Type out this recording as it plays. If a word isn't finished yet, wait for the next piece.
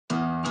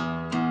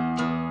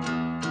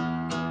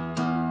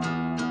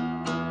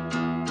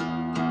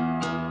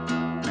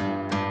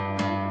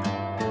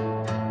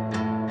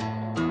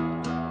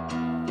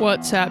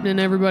What's happening,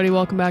 everybody?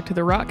 Welcome back to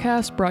the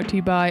Rockcast, brought to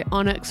you by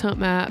onX Hunt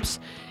Maps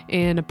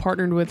and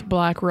partnered with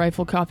Black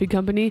Rifle Coffee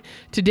Company.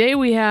 Today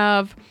we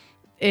have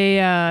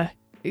a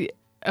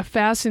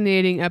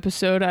fascinating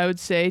episode, I would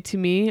say, to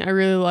me. I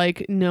really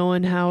like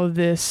knowing how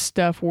this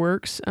stuff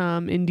works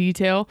in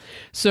detail.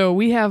 So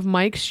we have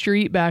Mike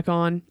Street back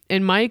on,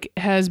 and Mike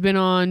has been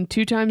on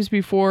 2 times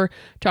before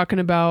talking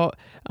about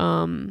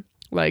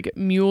like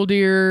mule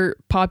deer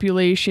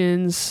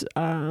populations.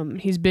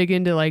 He's big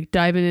into like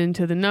diving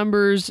into the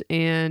numbers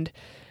and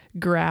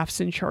graphs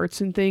and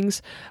charts and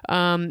things.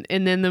 And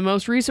then the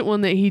most recent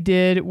one that he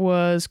did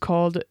was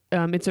called,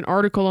 it's an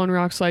article on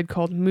Rockslide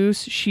called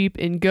Moose, Sheep,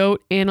 and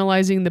Goat,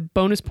 Analyzing the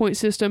Bonus Point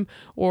System,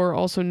 or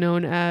also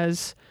known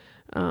as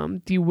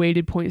the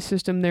Weighted Point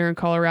System there in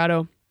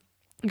Colorado.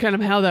 Kind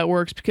of how that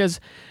works, because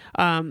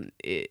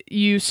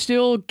you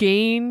still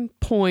gain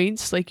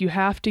points, like you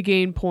have to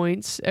gain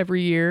points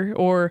every year,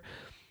 or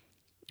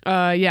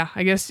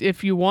I guess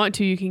if you want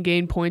to, you can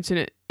gain points,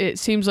 and it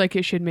seems like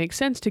it should make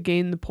sense to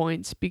gain the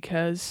points,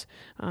 because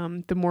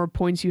the more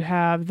points you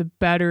have, the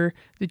better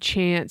the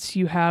chance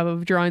you have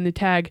of drawing the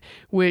tag,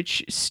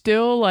 which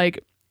still,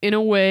 like, in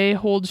a way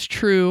holds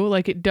true.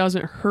 Like, it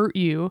doesn't hurt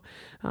you,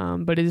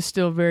 but it is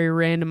still very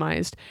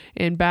randomized.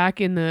 And back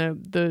in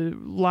the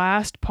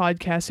last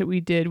podcast that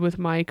we did with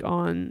Mike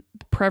on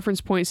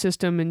preference point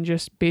system and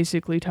just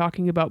basically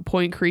talking about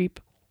point creep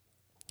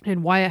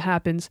and why it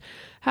happens,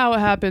 how it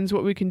happens,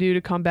 what we can do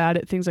to combat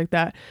it, things like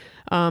that,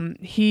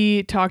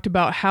 he talked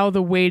about how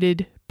the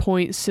weighted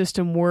point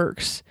system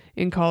works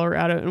in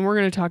Colorado. And we're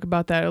going to talk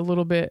about that a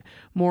little bit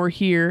more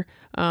here.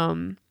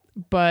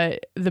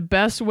 But the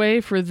best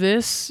way for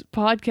this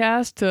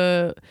podcast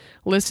to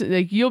listen,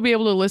 like, you'll be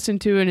able to listen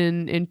to it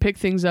and pick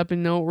things up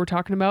and know what we're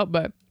talking about.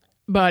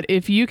 But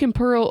if you can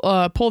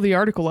pull the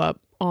article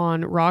up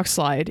on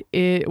Rockslide,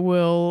 it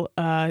will,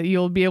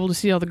 you'll be able to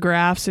see all the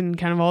graphs and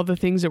kind of all the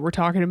things that we're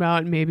talking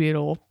about. And maybe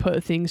it'll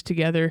put things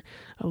together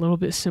a little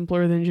bit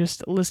simpler than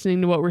just listening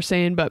to what we're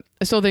saying. But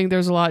I still think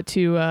there's a lot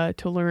to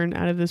learn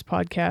out of this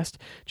podcast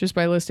just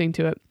by listening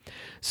to it.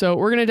 So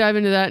we're going to dive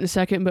into that in a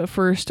second. But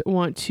first,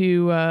 want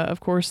to, of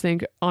course,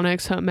 thank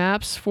onX Hunt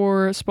Maps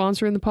for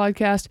sponsoring the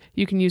podcast.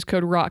 You can use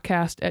code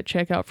ROCKCAST at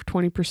checkout for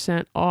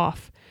 20%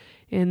 off.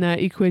 And that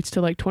equates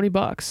to like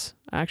 $20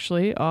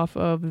 actually off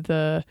of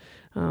the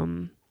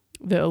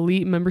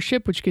elite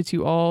membership, which gets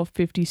you all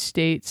 50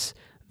 states,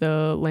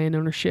 the land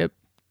ownership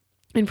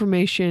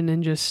information,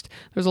 and just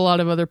there's a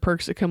lot of other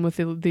perks that come with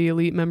the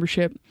elite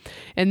membership.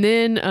 And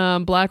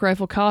then Black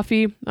Rifle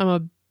Coffee. I'm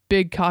a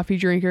big coffee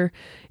drinker,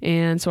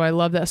 and so I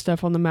love that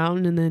stuff on the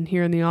mountain and then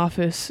here in the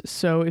office.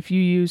 So if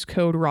you use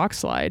code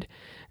ROCKSLIDE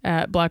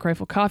at Black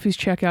Rifle Coffee's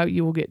checkout,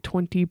 you will get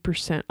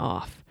 20%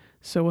 off.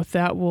 So with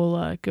that,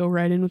 we'll go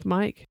right in with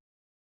Mike.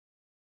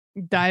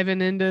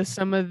 Diving into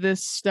some of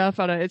this stuff.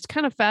 It's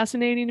kind of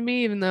fascinating to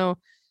me, even though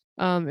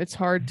it's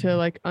hard to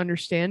like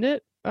understand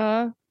it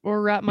or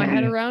wrap my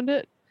head around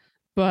it.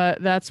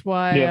 But that's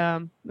why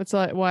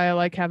why I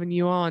like having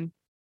you on,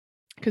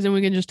 because then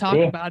we can just talk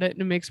about it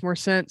and it makes more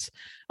sense.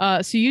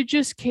 So you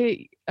just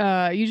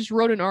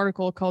wrote an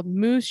article called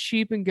Moose,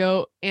 Sheep, and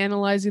Goat,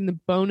 Analyzing the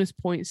Bonus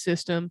Point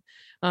System.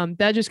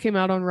 That just came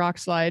out on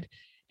Rockslide.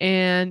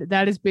 And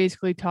that is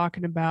basically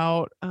talking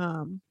about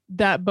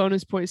that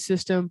bonus point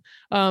system.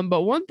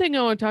 But one thing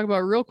I want to talk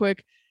about real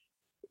quick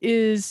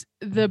is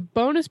the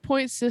bonus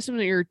point system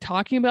that you're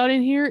talking about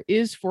in here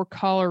is for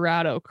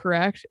Colorado,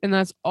 correct? And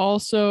that's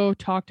also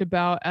talked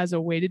about as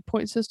a weighted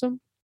point system?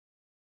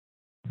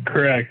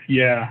 Correct,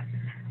 yeah.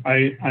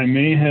 I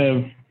may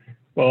have,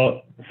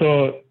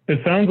 so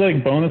it sounds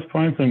like bonus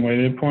points and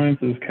weighted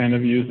points is kind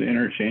of used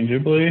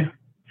interchangeably.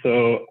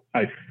 So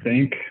I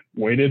think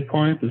weighted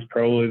points is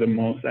probably the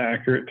most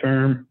accurate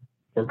term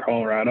for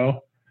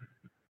Colorado,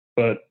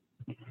 but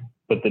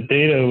the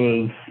data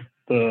was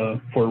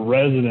for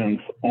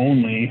residents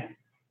only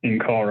in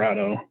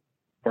Colorado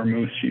for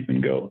moose, sheep,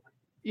 and goat.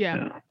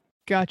 Yeah.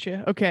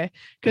 Gotcha. Okay.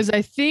 Because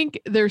I think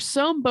there's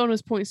some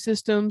bonus point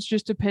systems,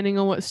 just depending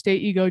on what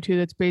state you go to,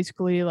 that's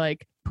basically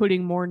like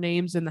putting more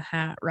names in the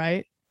hat,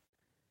 right?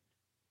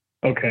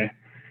 Okay.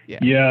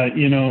 Yeah,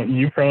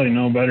 you probably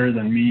know better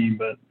than me,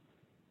 but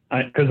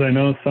because I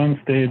know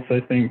some states, I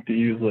think, to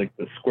use like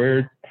the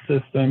squared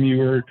system you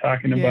were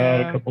talking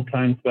about a couple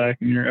times back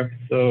in your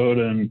episode.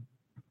 And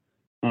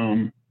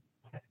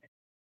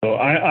so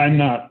I'm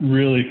not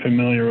really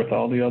familiar with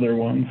all the other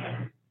ones.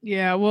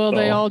 Yeah, well,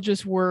 they all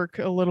just work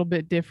a little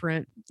bit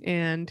different,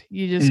 and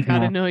you just got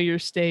to know your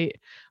state.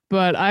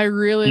 But I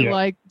really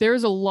like,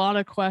 there's a lot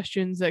of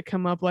questions that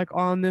come up like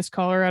on this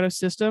Colorado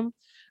system.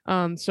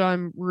 So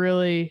I'm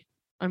really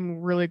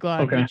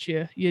glad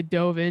that you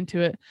dove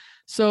into it.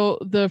 So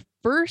the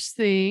first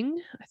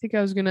thing I think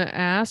I was going to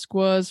ask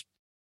was,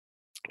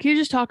 can you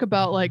just talk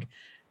about like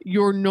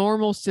your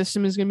normal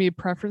system is going to be a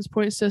preference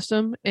point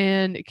system?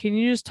 And can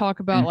you just talk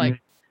about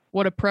like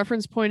what a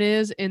preference point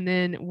is, and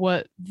then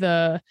what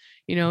the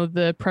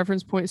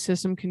preference point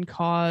system can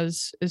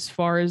cause as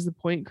far as the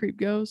point creep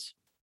goes?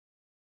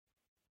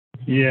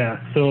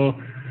 Yeah. So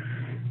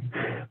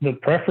the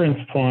preference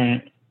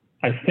point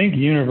I think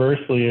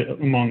universally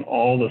among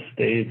all the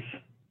states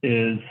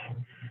is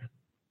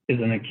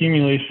an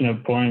accumulation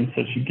of points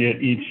that you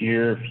get each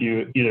year if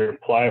you either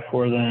apply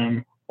for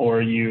them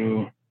or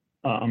you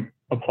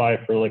apply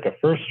for like a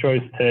first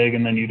choice tag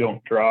and then you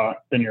don't draw,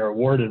 then you're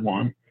awarded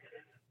one.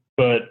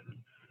 But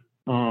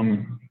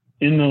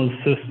in those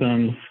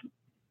systems,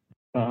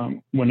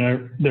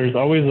 whenever there's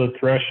always a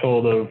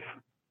threshold of,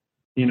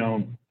 you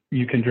know,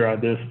 you can draw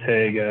this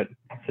tag at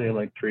say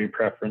like 3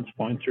 preference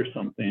points or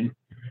something.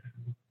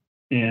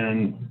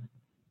 And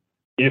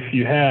if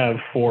you have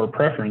 4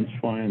 preference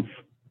points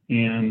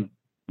and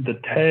the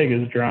tag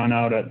is drawn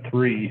out at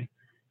 3,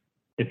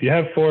 if you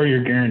have 4,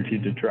 you're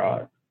guaranteed to draw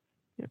it.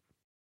 Yep.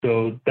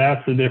 So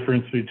that's the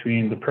difference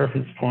between the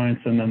preference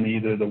points and then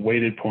either the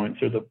weighted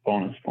points or the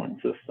bonus point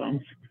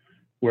systems,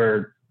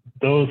 where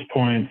those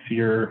points,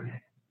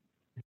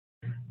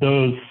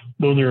 those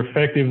are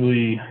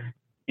effectively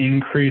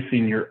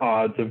increasing your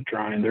odds of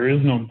drawing. There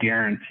is no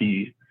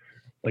guarantee.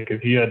 Like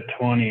if you had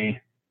 20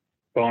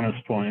 bonus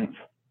points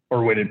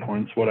or weighted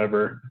points,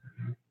 whatever,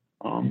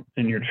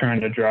 and you're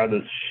trying to draw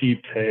this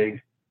sheep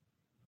tag,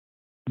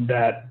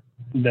 that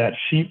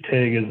sheep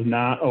tag is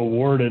not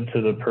awarded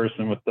to the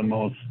person with the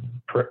most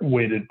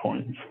weighted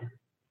points.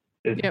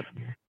 Yep.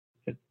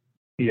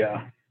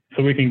 Yeah.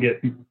 So we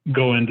can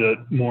go into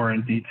more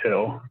in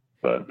detail,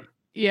 but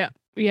yeah,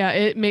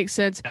 it makes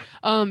sense.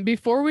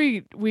 Before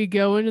we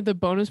go into the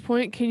bonus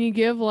point, can you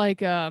give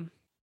like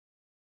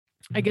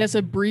I guess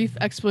a brief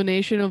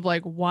explanation of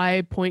like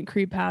why point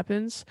creep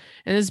happens?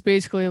 And this is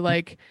basically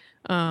like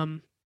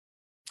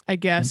I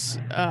guess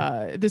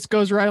this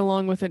goes right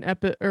along with an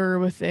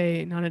episode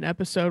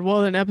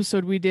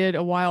we did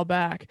a while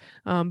back,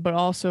 but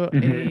also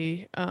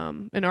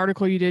an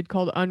article you did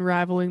called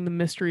Unraveling the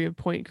Mystery of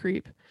Point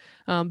Creep.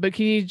 But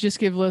can you just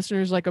give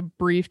listeners like a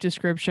brief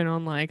description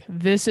on like,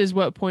 this is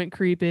what point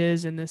creep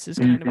is, and this is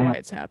kind of why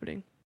it's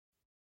happening?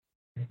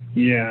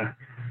 Yeah.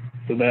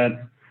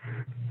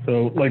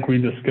 So like we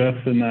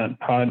discussed in that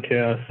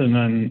podcast and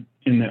then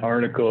in the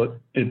article,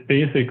 it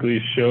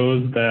basically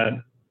shows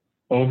that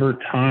over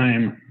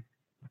time,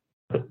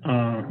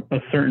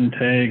 a certain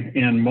tag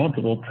and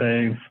multiple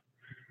tags,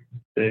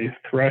 the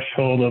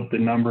threshold of the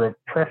number of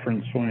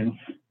preference points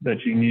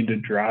that you need to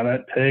draw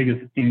that tag is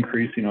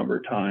increasing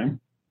over time.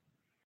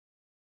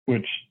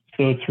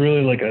 So it's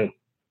really like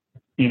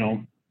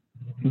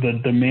the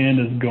demand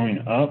is going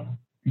up,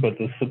 but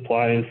the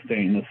supply is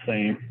staying the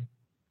same.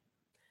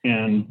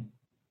 And,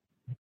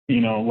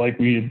 like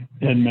we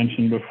had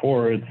mentioned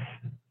before,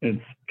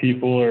 it's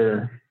people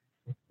are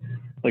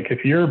like,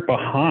 if you're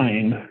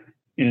behind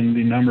in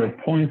the number of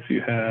points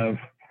you have,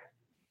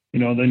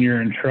 then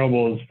you're in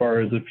trouble as far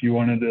as if you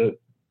wanted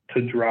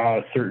to draw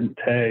a certain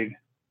tag,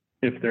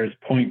 if there's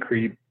point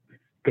creep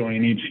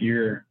going each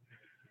year,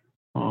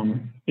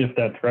 if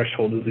that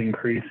threshold is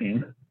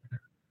increasing.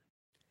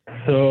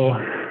 So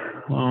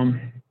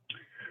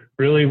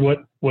really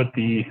what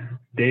the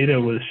data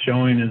was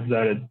showing is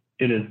that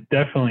it is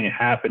definitely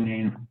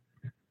happening.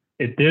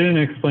 It didn't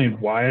explain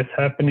why it's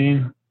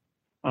happening.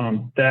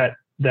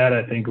 That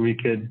I think we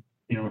could,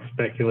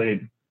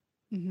 speculate,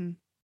 to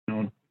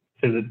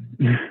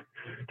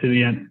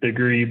the nth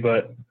degree.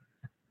 But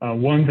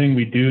one thing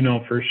we do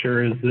know for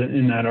sure is that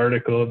in that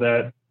article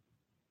that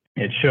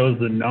it shows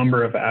the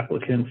number of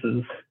applicants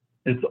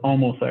it's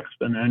almost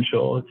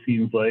exponential, it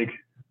seems like.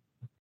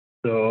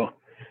 So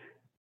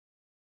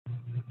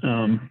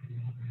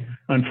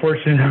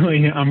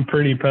unfortunately, I'm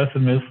pretty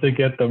pessimistic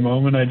at the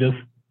moment. I just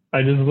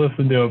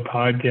listened to a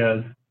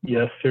podcast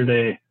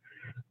yesterday.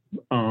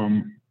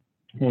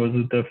 What was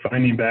it, the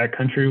Finding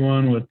Backcountry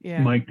one with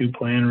Mike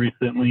Duplan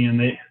recently, and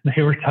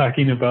they were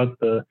talking about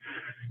the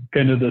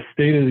kind of the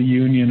state of the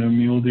union of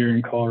mule deer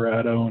in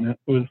Colorado, and it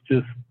was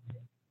just,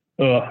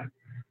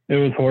 it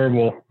was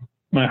horrible.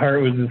 My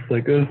heart was just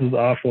like, this is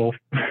awful.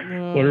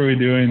 What are we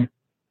doing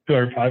to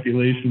our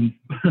populations?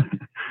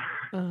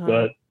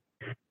 But,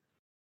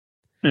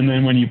 and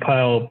then when you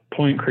pile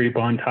point creep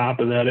on top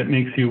of that, it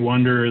makes you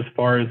wonder as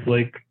far as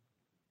like,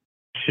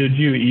 should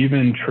you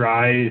even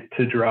try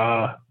to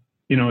draw,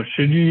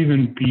 should you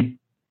even be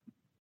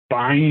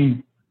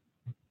buying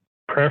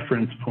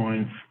preference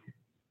points,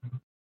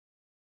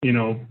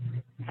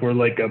 for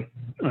like a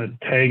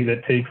tag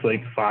that takes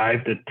like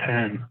 5 to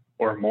 10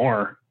 or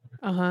more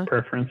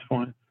preference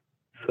points.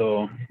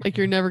 So like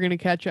you're never going to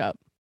catch up.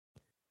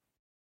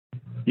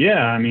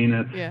 Yeah. I mean,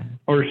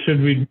 or should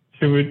we,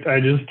 I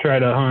just try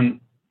to hunt,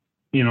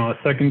 a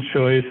second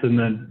choice and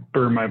then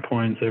burn my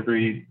points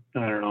every,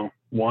 I don't know,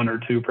 1 or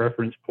 2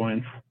 preference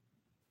points.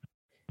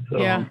 So,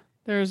 yeah,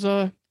 there's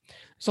a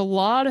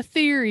lot of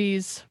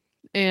theories,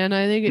 and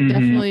I think it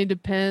definitely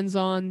depends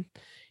on,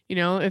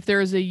 if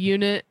there's a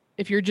unit,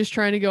 if you're just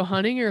trying to go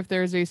hunting, or if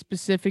there's a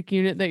specific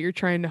unit that you're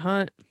trying to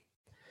hunt.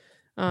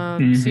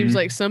 Seems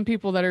like some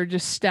people that are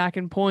just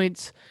stacking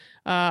points.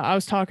 I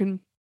was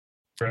talking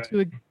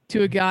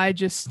to a guy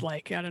just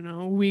like, I don't know,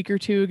 a week or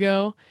 2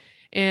 ago.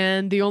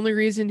 And the only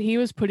reason he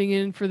was putting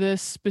in for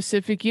this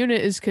specific unit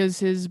is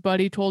because his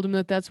buddy told him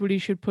that that's what he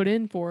should put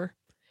in for.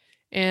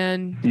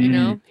 and you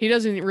know he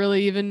doesn't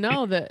really even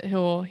know that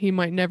he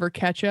might never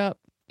catch up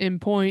in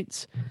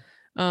points.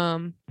 But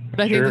I think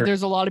that Sure.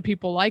 there's a lot of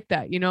people like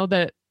that, you know,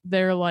 that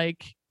they're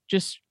like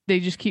they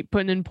just keep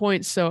putting in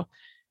points, so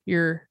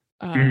your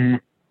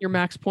your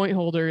max point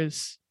holder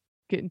is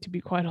getting to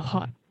be quite a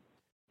lot.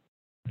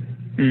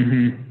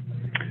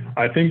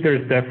 I think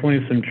there's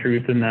definitely some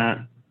truth in that,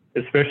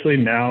 especially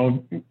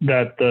now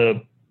that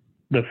the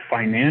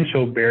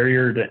financial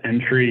barrier to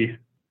entry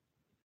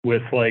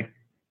with, like,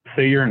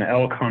 say you're an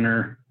elk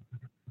hunter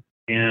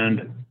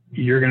and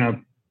you're going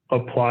to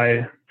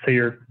apply, say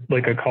you're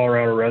like a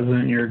Colorado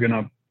resident, you're going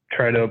to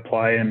try to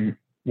apply in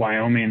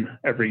Wyoming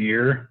every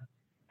year.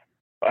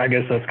 I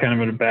guess that's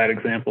kind of a bad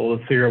example.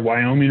 Let's say you're a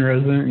Wyoming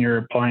resident and you're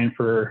applying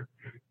for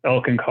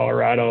elk in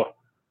Colorado.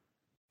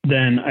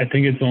 Then I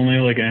think it's only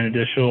like an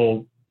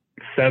additional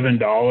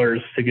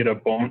 $7 to get a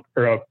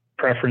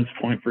preference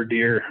point for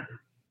deer.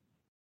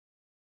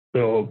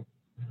 So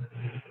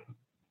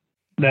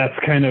that's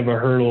kind of a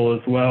hurdle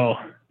as well.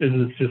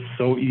 It's just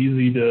so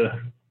easy to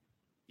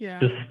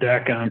just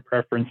stack on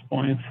preference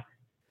points.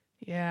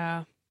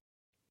 Yeah.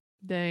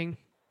 Dang.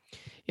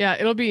 Yeah,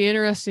 it'll be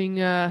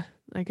interesting, I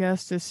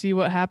guess, to see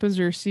what happens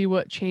or see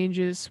what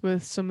changes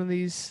with some of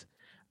these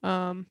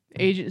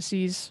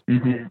agencies,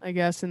 I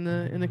guess, in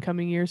the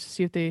coming years, to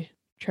see if they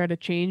try to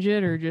change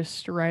it or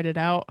just write it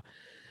out.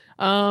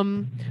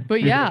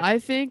 But yeah, I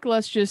think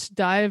let's just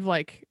dive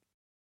right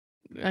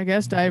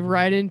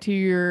into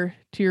your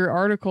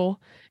article.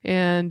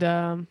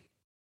 And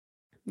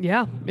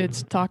yeah,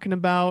 it's talking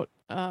about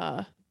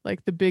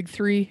like the big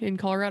three in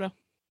Colorado.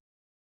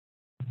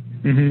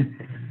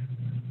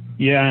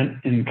 Yeah,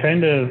 and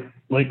kind of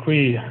like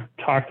we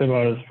talked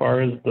about as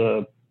far as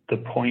the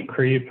point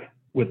creep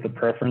with the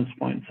preference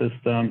point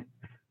system,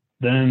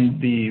 then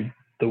the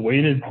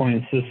weighted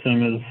point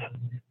system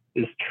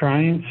is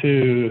trying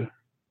to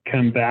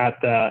combat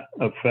that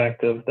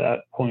effect of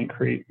that point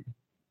creep.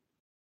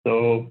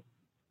 So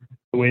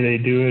the way they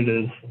do it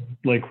is,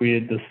 like we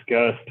had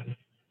discussed,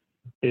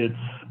 it's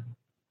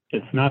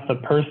not the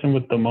person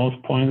with the most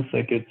points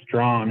that gets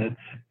drawn.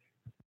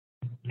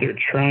 They're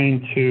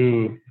trying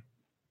to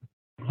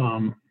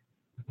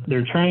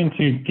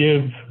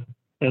give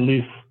at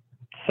least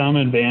some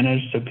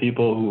advantage to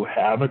people who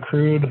have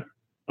accrued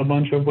a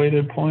bunch of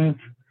weighted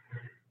points,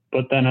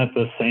 but then at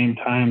the same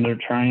time they're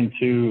trying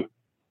to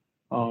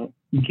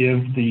give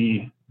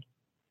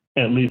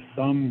at least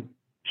some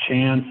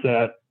chance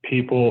that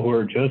people who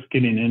are just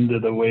getting into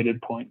the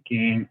weighted point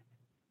game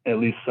at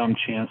least some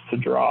chance to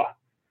draw.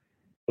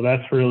 So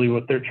that's really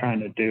what they're trying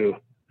to do.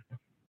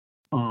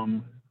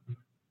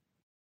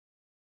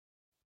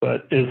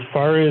 But as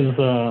far as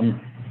the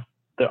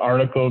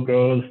article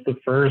goes, the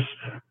first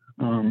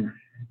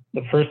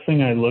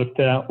thing I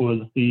looked at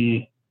was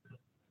the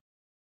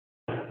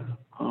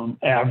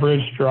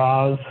average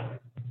draws,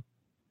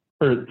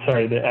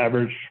 the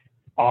average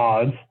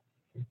odds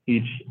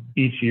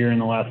each year in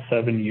the last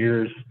 7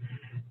 years,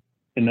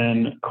 and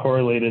then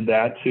correlated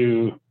that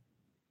to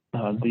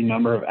the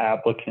number of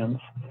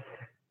applicants.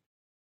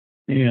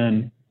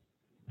 And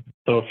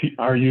so,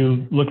 are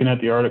you looking at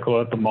the article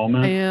at the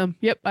moment? I am.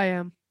 Yep, I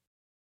am.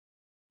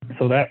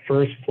 So that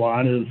first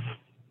plot is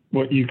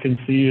what you can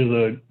see is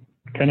a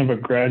kind of a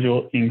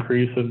gradual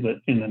increase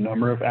in the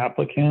number of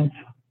applicants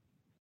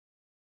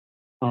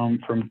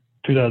from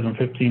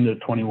 2015 to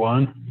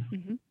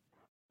 21.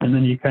 And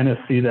then you kind of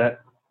see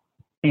that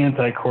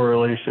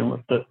anti-correlation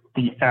with the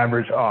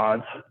average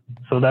odds.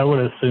 So that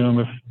would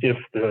assume if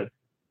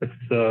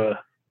the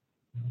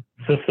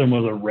system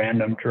was a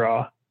random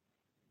draw,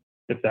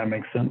 if that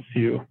makes sense to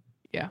you.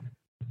 Yeah.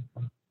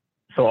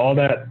 So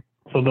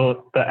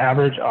the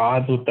average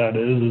odds, what that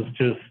is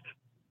just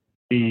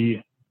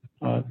the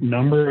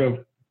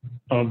number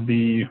of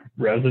the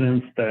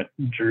residents that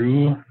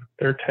drew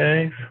their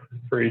tags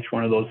for each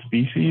one of those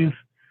species,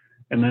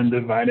 and then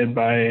divided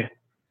by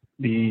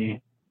the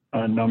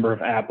number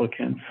of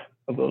applicants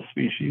of those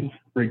species,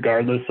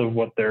 regardless of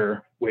what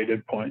their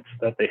weighted points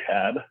that they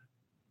had.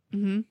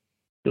 So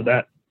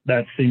that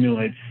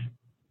simulates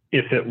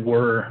if it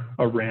were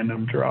a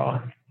random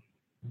draw.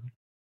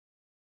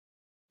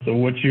 So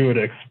what you would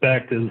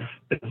expect is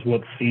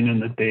what's seen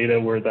in the data,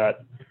 where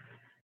that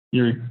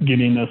you're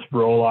getting this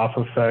roll-off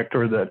effect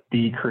or that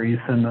decrease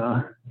in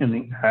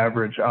the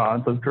average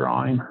odds of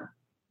drawing.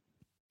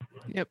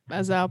 Yep,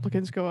 as the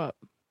applicants go up.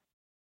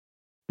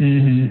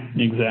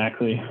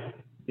 Exactly.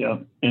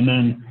 Yep. And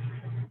then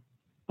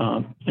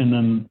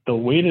the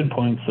weighted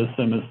point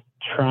system is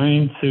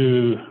trying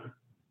to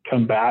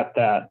combat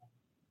that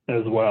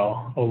as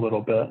well a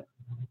little bit.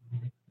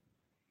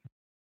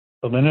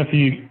 So then if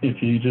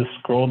you just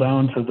scroll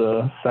down to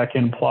the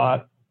second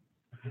plot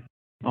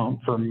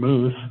for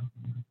moose,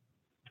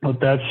 what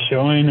that's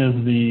showing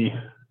is the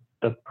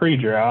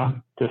pre-draw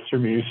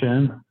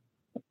distribution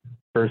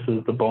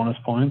versus the bonus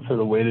points or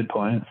the weighted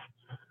points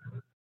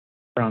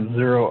from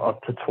 0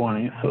 up to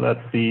 20. So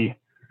that's the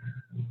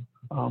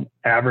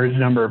average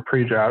number of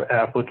pre-draw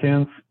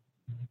applicants.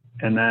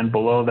 And then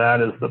below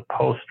that is the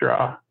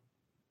post-draw.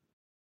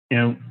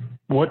 And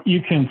what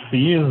you can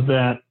see is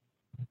that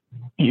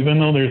even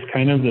though there's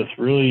kind of this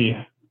really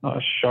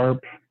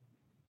sharp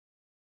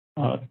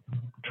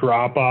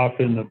drop off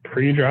in the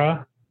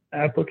pre-draw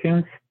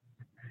applicants,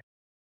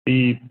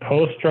 the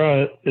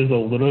post-draw is a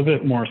little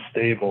bit more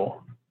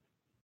stable.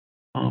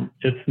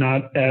 It's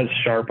not as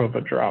sharp of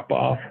a drop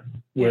off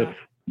with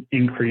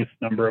increased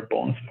number of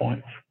bonus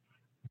points.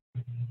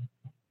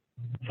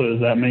 So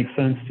does that make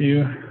sense to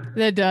you?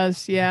 It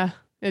does. Yeah,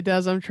 it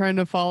does. I'm trying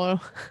to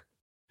follow.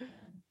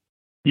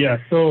 Yeah.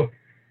 So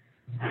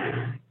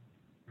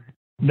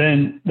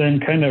then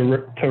kind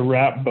of to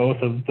wrap both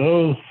of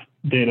those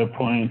data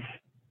points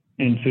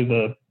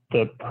into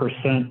the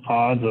percent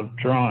odds of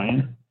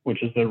drawing,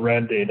 which is the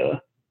red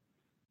data,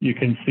 you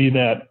can see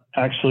that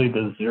actually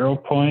the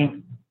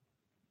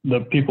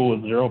people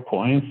with 0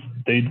 points,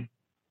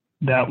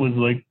 that was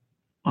like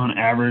on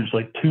average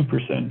like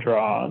 2%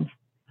 draw odds.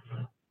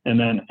 And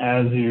then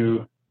as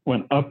you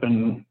went up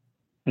in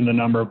the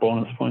number of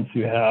bonus points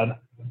you had,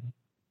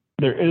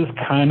 there is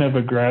kind of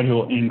a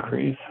gradual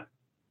increase.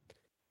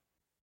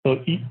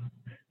 So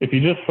if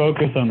you just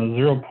focus on the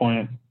 0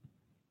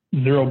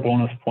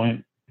 bonus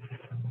point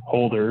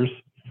holders,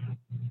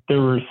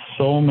 there were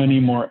so many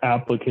more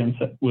applicants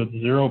with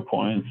 0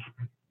 points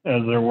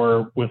as there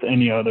were with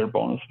any other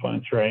bonus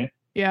points, right?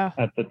 Yeah.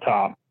 At the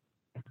top.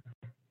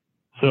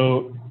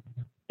 So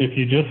if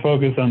you just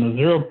focus on the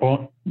 0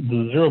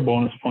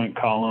 bonus point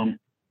column,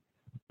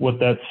 what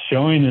that's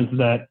showing is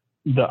that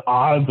the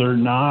odds are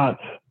not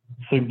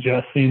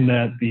suggesting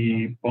that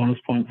the bonus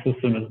point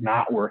system is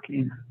not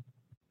working,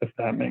 if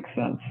that makes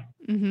sense.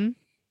 Mm-hmm.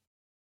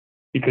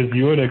 Because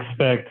you would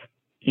expect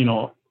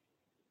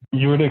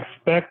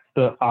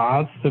the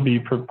odds to be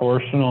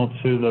proportional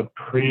to the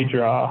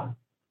pre-draw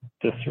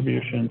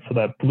distribution, so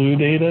that blue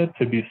data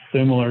to be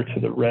similar to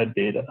the red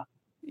data.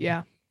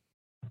 Yeah.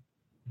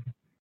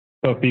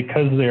 But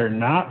because they're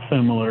not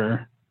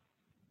similar,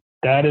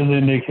 that is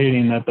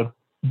indicating that the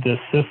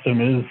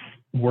system is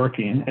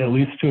working, at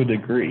least to a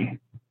degree.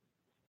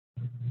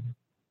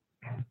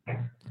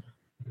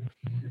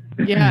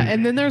 Yeah,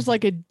 and then there's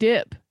like a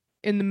dip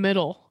in the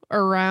middle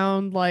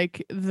around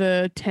like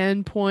the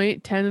 10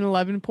 and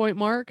 11 point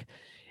mark.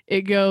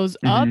 It goes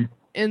up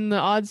and the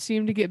odds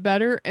seem to get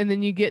better, and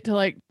then you get to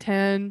like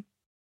 10,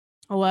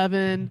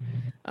 11,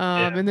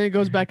 and then it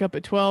goes back up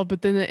at 12,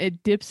 but then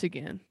it dips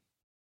again.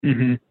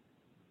 Mm-hmm.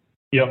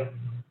 Yep.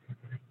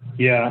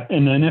 Yeah,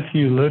 and then if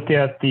you look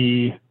at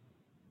the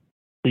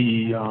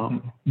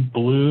that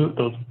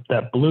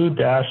blue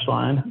dash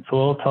line, it's a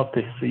little tough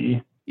to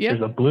see. Yep.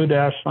 There's a blue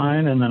dash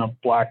line and then a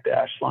black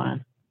dash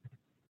line.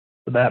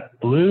 So that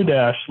blue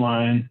dash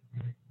line,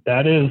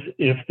 that is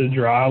if the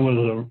draw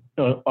was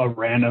a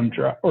random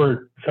draw,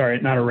 or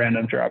sorry, not a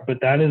random draw, but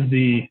that is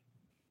the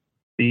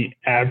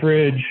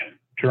average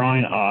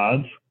drawing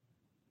odds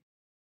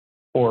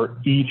for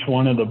each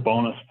one of the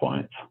bonus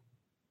points.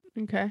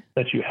 Okay.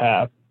 That you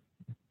have.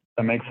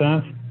 That makes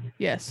sense?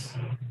 Yes.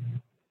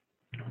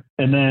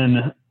 And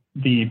then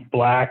the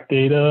black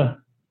data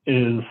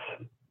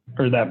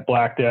or that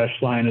black dash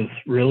line is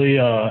really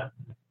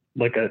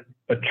like a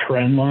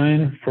trend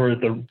line for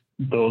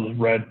those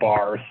red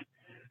bars.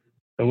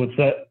 So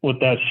what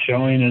that's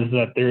showing is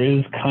that there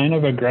is kind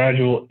of a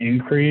gradual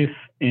increase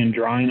in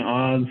drawing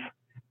odds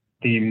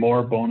the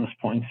more bonus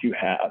points you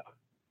have.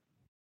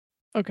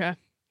 Okay.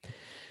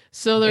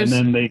 So there's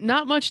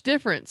not much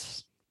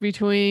difference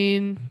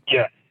between.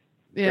 Yeah.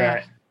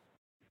 Right.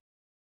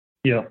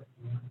 Yeah.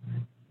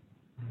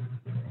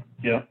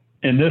 Yeah.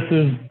 And this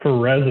is for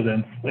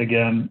residents.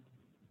 Again,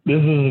 this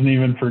isn't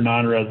even for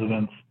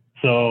non-residents.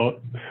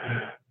 So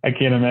I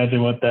can't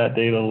imagine what that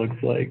data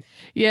looks like.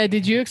 Yeah.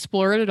 Did you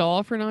explore it at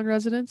all for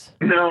non-residents?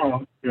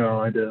 No,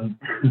 I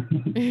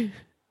didn't.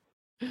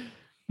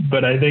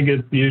 But I think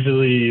it's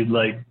usually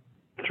like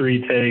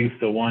 3 tags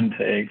to 1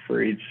 tag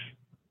for each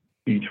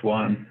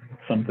one,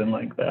 something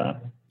like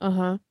that.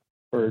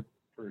 For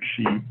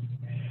sheep,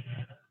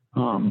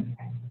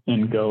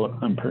 and goat,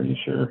 I'm pretty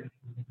sure.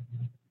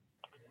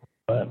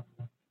 But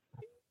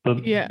so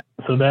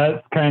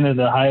that's kind of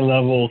the high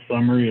level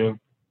summary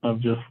of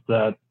just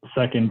that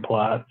second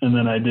plot, and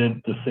then I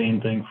did the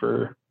same thing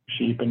for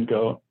sheep and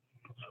goat,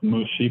 so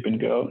moose, sheep, and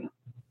goat.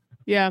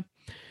 Yeah.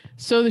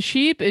 So the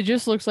sheep, it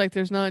just looks like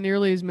there's not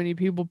nearly as many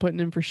people putting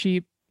in for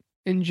sheep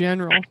in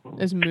general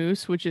as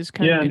moose, which is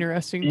kind of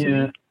interesting to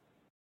me.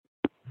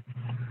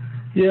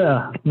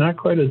 Yeah, not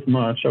quite as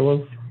much.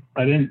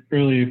 I didn't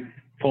really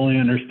fully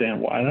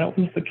understand why that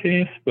was the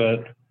case,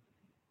 but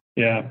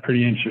yeah,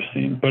 pretty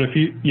interesting. But if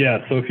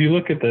you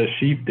look at the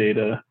sheep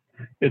data,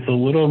 it's a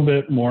little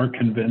bit more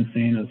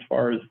convincing as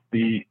far as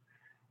if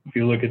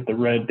you look at the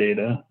red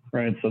data,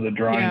 right? So the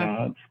drawing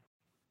odds,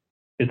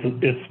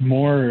 it's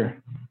more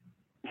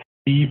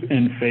steep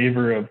in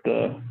favor of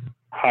the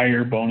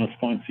higher bonus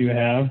points you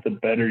have, the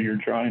better your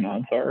drawing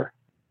odds are.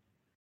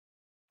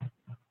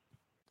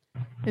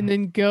 And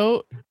then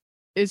goat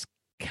is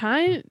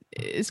kind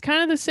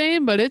of the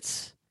same, but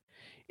it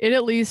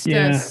at least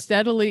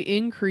steadily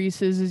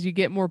increases as you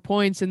get more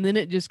points, and then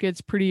it just gets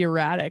pretty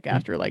erratic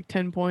after like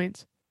 10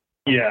 points.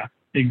 Yeah.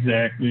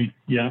 exactly.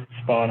 Yeah,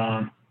 spot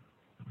on.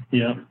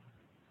 Yeah.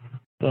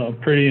 So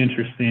pretty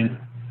interesting.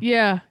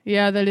 Yeah,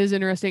 that is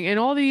interesting. And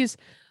all these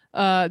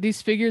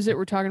figures that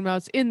we're talking about,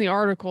 it's in the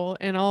article,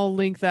 and I'll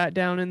link that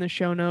down in the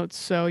show notes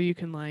so you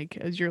can, like,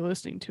 as you're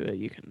listening to it,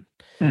 you can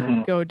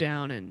go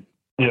down and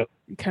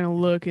kind of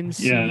look and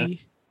see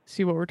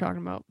what we're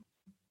talking about.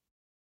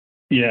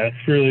 Yeah,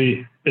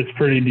 it's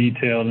pretty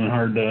detailed and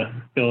hard to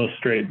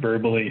illustrate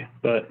verbally,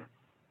 but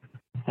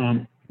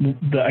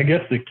I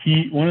guess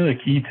one of the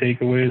key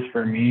takeaways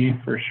for me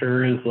for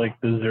sure is like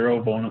the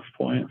 0 bonus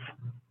points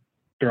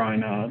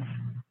drawing odds.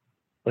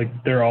 Like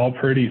they're all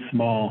pretty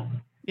small.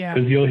 Yeah.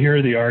 Because you'll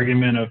hear the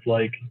argument of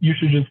like, you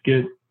should just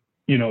get,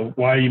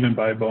 why even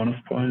buy bonus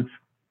points?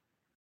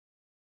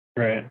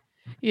 Right.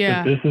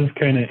 Yeah. But this is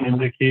kind of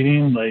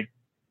indicating like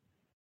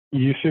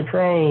you should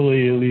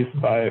probably at least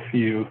buy a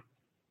few.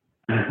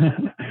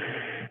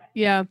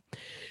 Yeah.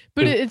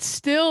 But it's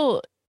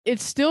still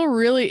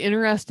really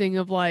interesting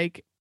of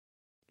like,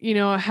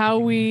 how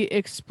we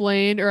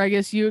explained, or I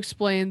guess you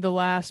explained the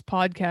last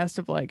podcast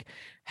of like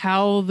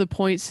how the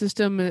point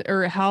system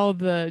or how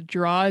the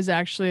draw is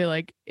actually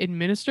like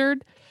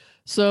administered.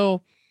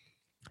 So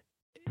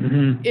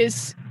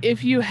it's,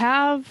 if you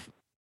have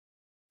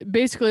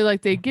basically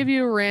like they give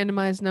you a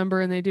randomized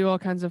number and they do all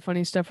kinds of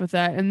funny stuff with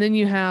that. And then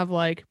you have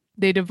like,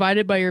 they divide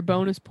it by your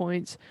bonus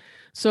points.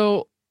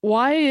 So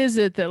why is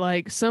it that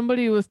like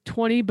somebody with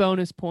 20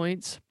 bonus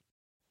points,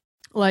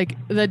 like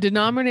the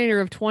denominator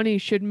of 20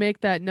 should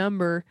make that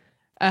number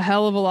a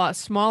hell of a lot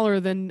smaller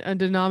than a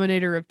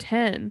denominator of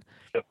 10,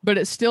 but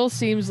it still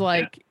seems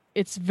like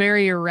it's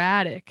very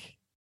erratic.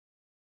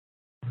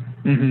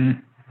 Yeah.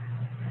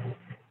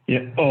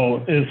 Oh,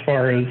 as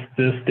far as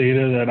this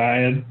data that I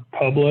had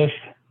published.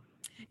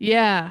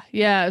 Yeah.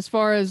 As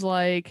far as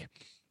like,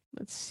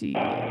 let's see.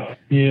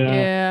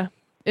 Yeah.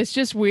 It's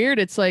just weird.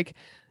 It's like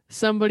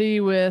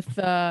somebody with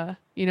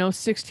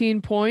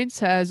 16 points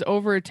has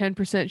over a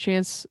 10%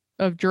 chance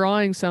of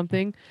drawing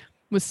something.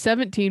 With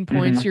 17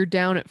 points, you're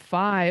down at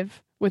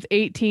 5. With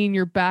 18,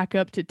 you're back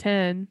up to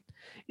 10.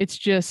 It's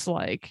just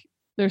like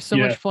there's so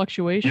much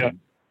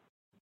fluctuation.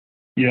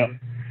 Yeah.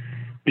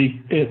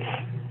 It's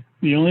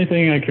the only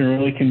thing I can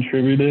really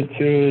contribute it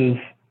to is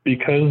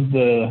because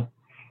the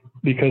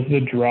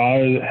draw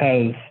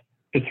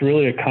it's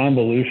really a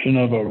convolution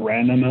of a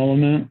random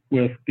element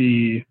with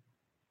the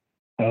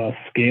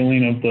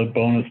scaling of the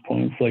bonus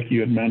points, like you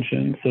had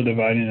mentioned. So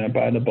dividing it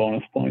by the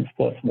bonus points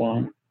plus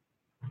 1.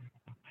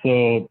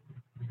 So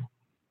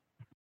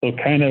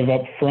kind of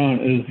up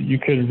front is you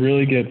could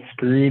really get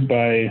screwed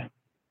by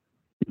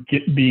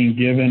being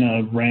given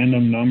a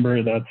random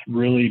number that's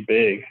really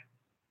big.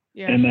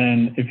 Yeah. And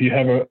then if you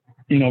have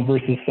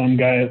versus some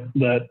guy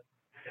that,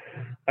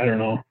 I don't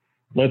know,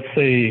 let's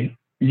say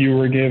you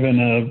were given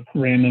a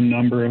random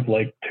number of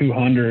like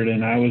 200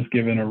 and I was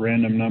given a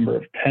random number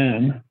of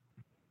 10.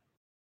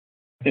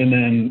 And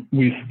then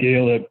we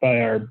scale it by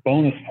our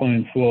bonus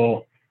points.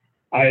 Well,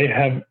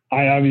 I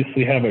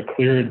obviously have a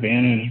clear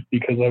advantage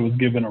because I was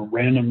given a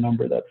random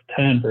number that's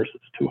 10 versus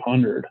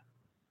 200.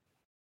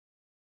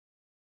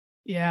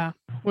 Yeah,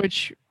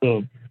 which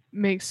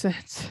makes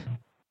sense.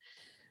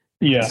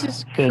 Yeah. It's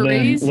just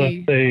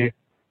crazy. Then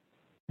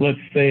let's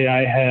say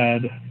I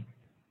had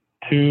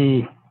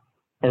 2,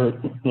 or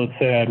let's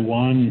say I had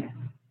 1,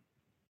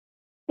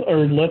 or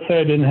let's say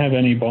I didn't have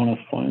any bonus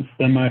points.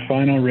 Then my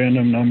final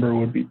random number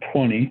would be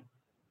 20,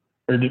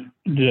 or did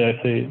I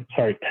say,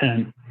 sorry,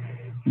 10?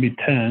 It'd be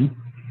 10.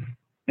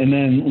 And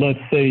then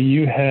let's say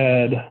you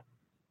had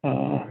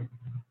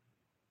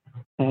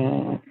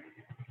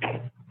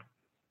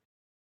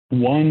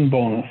 1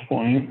 bonus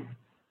point.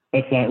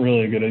 That's not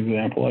really a good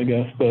example, I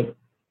guess, but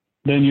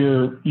then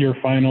your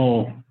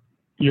final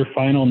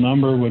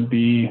number would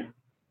be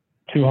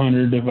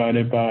 200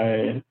 divided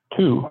by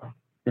 2,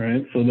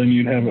 right? So then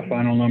you'd have a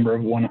final number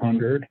of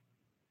 100.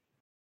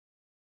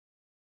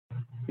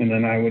 And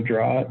then I would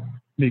draw it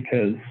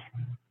because,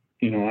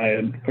 I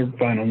had a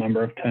final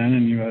number of 10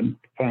 and you had a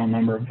final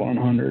number of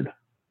 100,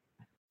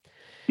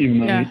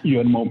 even though you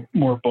had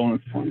more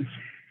bonus points.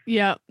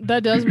 Yeah,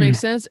 that does make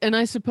sense. And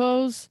I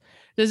suppose,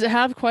 does it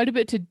have quite a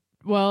bit to,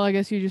 well, I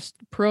guess you just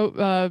prove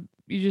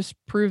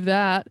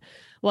that,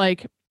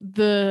 like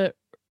the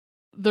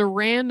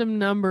random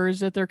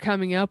numbers that they're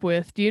coming up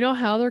with. Do you know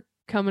how they're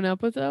coming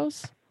up with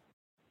those?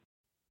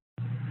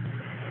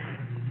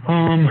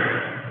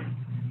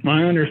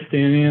 My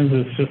understanding is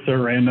it's just a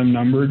random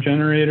number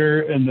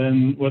generator, and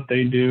then what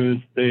they do is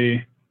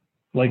they,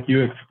 like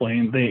you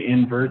explained, they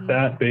invert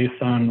that based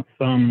on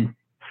some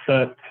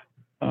set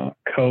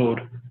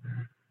code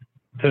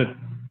to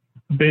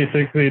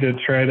basically to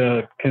try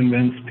to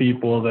convince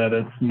people that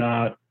it's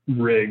not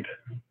rigged.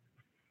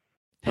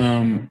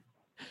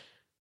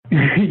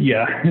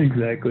 Yeah,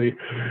 exactly.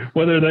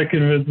 Whether that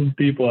convinces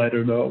people, I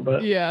don't know,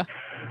 but yeah.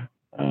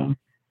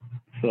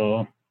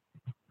 So.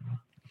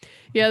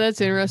 Yeah,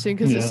 that's interesting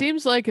because it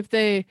seems like if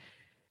they,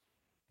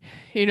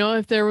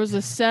 if there was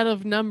a set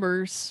of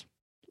numbers,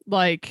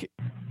 like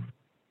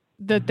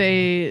that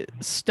they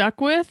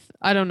stuck with.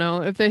 I don't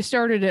know if they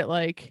started at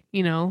like,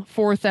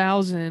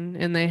 4,000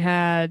 and they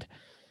had,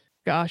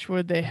 gosh,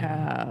 would they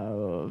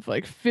have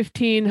like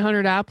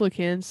 1,500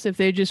 applicants? If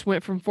they just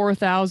went from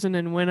 4,000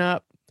 and went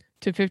up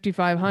to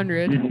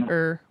 5,500,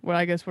 or well,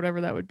 I guess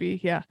whatever that would be.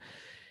 Yeah.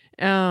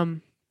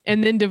 And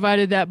then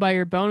divided that by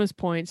your bonus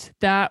points,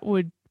 that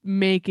would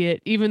make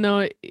it, even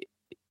though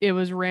it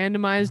was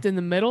randomized in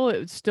the middle, it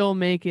would still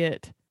make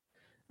it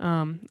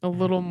a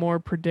little more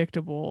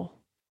predictable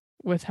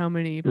with how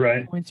many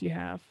points you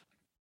have.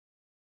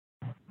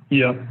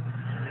 Yep.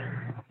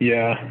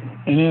 Yeah.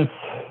 And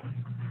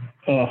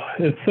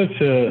it's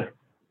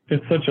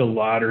such a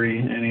lottery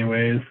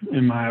anyways,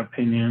 in my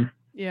opinion.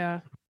 Yeah.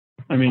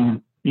 I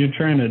mean, you're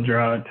trying to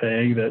draw a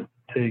tag that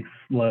takes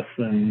less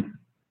than,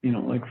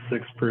 like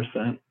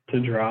 6% to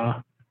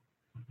draw.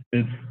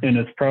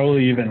 It's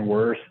probably even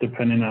worse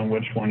depending on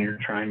which one you're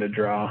trying to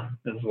draw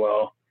as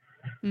well.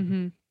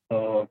 Mm-hmm.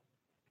 So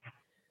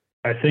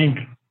I think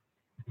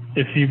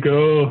if you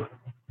go,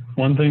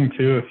 one thing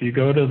too, if you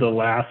go to the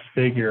last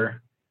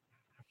figure,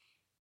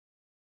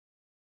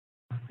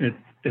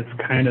 it's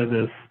kind of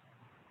this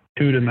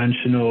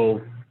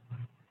two-dimensional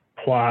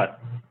plot,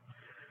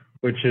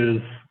 which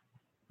is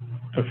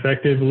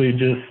effectively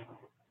just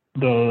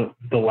the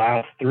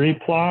last three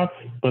plots,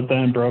 but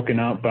then broken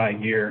out by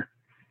year.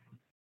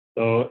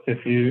 So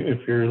if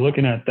you're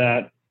looking at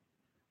that,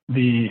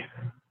 the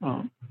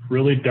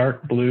really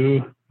dark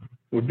blue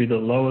would be the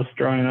lowest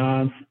drawing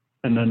odds,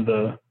 and then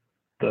the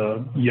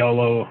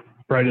yellow,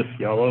 brightest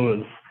yellow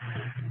is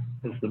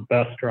the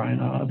best drawing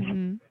odds.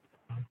 Mm-hmm.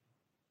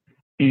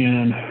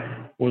 And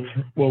what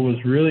was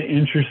really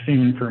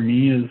interesting for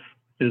me is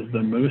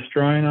the moose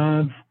drawing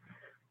odds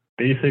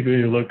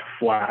basically looked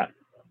flat,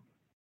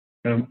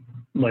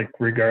 like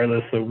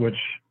regardless of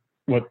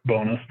what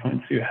bonus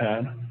points you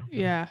had.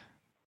 Yeah.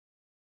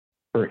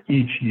 For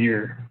each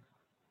year,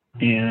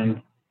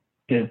 and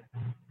it's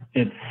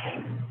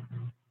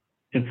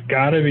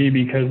got to be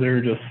because there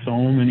are just so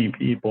many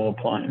people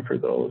applying for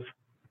those.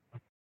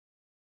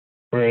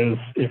 Whereas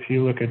if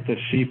you look at the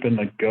sheep and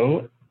the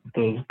goat,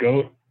 those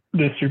goat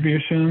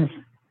distributions,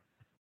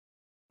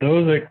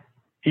 those are,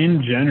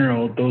 in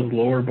general, those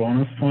lower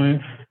bonus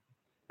points,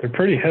 they're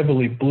pretty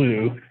heavily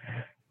blue,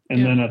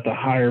 and then at the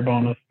higher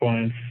bonus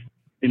points,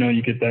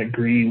 you get that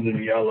greens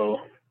and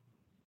yellow.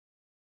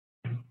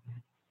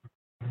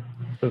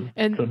 So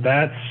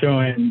that's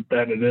showing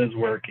that it is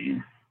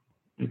working.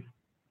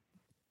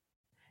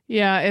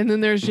 Yeah, and then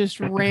there's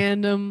just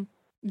random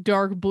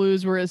dark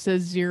blues where it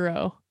says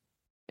 0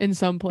 in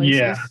some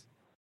places.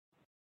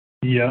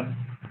 Yeah.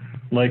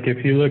 Like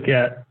if you look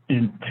at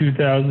in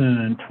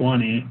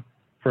 2020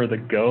 for the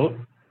goat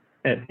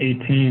at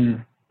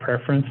 18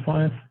 preference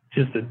points,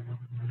 just a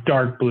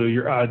dark blue,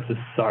 your odds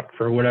just suck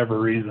for whatever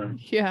reason.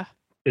 Yeah.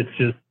 It's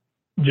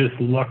just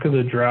luck of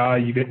the draw.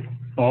 You get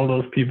all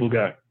those people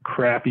got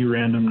crappy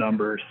random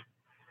numbers.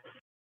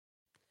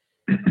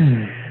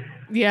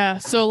 Yeah,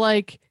 so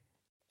like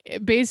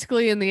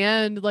basically in the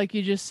end, like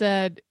you just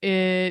said,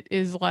 it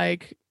is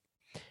like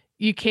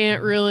you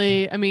can't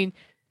really, I mean,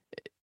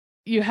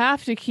 you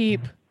have to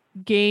keep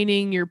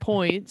gaining your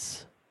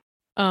points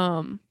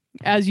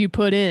as you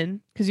put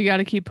in, because you got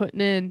to keep putting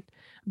in,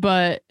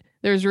 but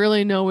there's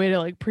really no way to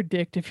like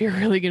predict if you're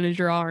really going to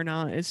draw or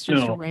not. It's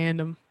just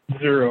random.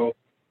 Zero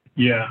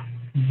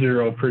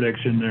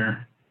prediction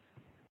there.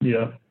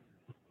 Yeah.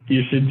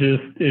 You should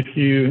just, if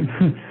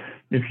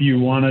you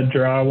want to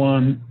draw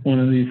one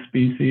of these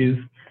species,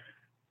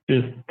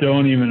 just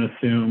don't even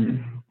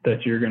assume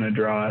that you're going to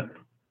draw it.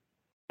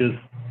 Just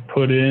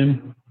put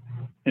in,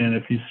 and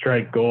if you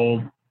strike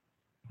gold,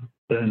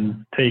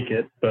 then take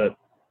it, but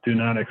do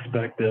not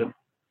expect it.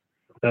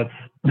 That's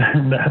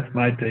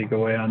my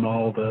takeaway on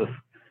all of this.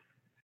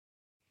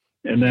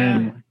 And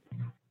then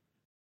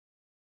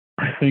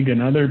I think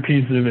another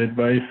piece of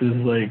advice is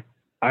like,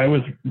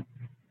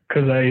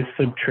 because I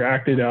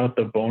subtracted out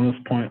the bonus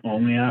point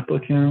only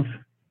applicants,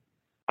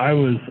 I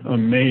was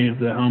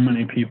amazed at how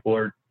many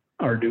people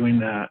are doing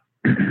that.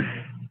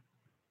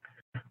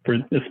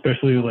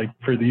 Especially like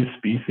for these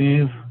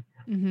species.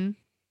 Mm-hmm.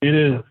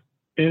 It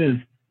is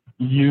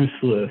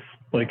useless.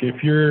 Like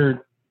if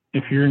you're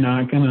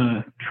not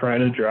gonna try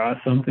to draw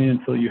something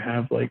until you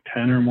have like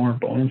 10 or more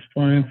bonus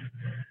points,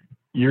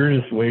 you're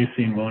just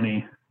wasting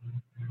money.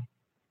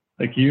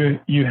 Like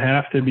you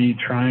have to be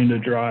trying to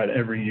draw it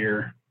every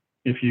year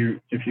if you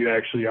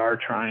actually are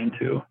trying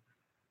to.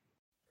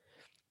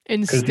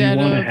 Instead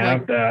of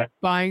have like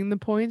buying the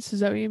points,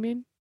 is that what you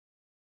mean?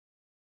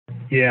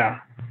 Yeah.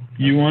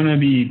 You want to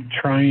be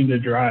trying to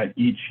draw it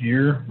each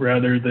year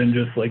rather than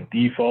just like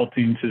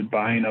defaulting to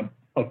buying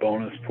a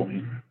bonus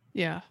point.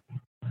 Yeah.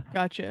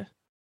 Gotcha.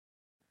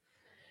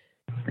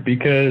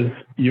 Because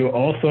you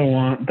also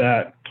want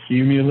that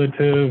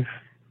cumulative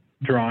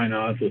drawing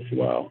odds as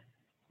well.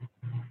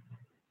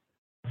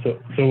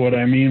 So what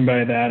I mean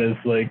by that is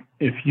like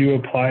if you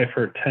apply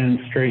for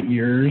 10 straight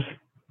years,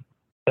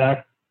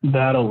 that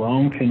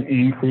alone can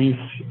increase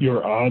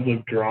your odds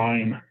of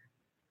drawing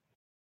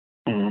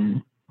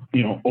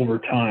over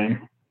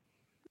time.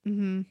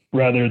 Mm-hmm.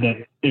 rather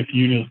than if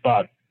you just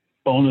bought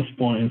bonus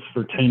points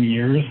for 10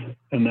 years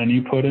and then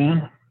you put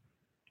in,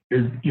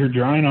 your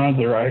drawing odds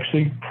are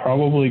actually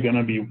probably going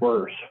to be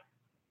worse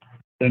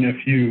than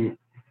if you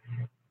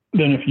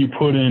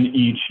put in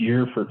each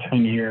year for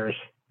 10 years,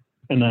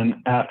 and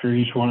then after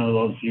each one of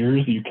those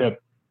years you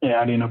kept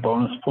adding a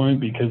bonus point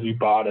because you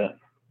bought it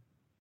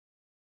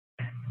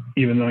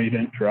even though you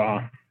didn't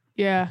draw.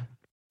 Yeah.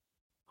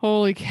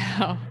 Holy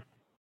cow.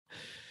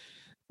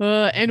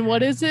 And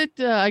what is it?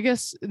 I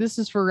guess this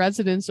is for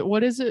residents.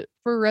 What is it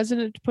for a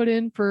resident to put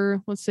in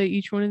for, let's say,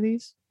 each one of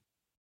these?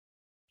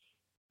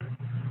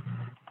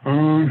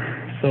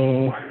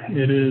 So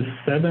it is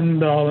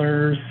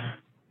 $7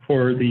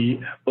 for the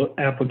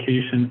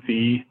application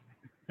fee,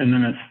 and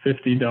then it's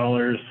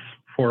 $50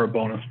 for a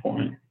bonus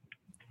point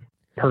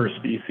per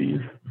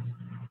species.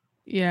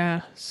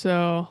 Yeah.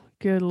 So,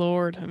 good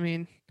Lord. I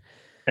mean,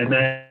 And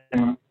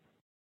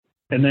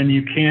then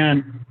you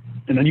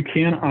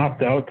can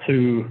opt out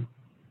to,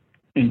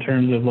 in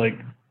terms of like,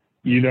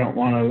 you don't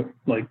want to,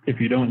 like,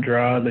 if you don't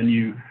draw, then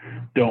you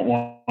don't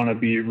want to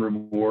be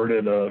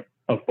rewarded a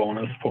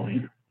bonus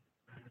point.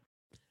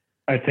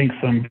 I think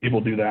some people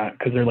do that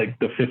because they're like,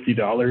 the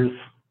 $50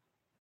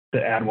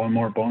 to add one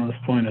more bonus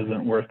point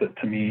isn't worth it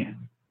to me.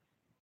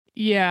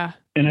 yeah.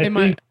 And I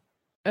think,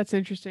 That's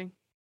interesting.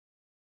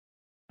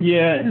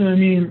 yeah, and I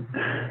mean,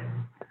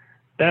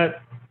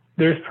 that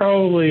there's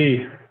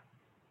probably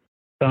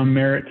some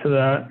merit to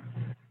that,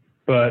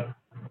 but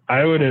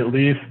I would at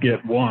least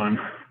get one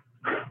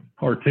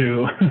or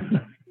two.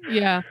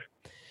 Yeah.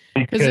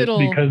 because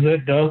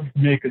it does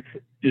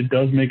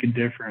make a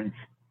difference.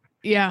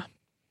 Yeah.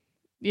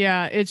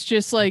 Yeah. It's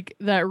just like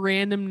that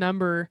random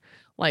number,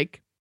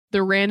 like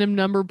the random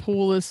number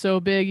pool is so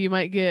big, you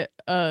might get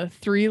a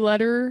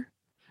 3-letter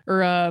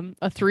or a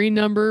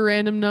 3-number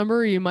random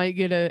number. You might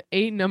get a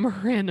 8-number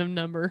random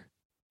number.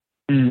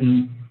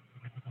 Mm-hmm.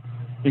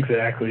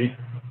 Exactly.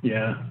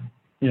 Yeah.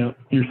 Yeah.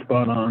 You're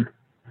spot on.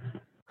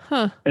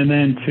 Huh. And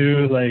then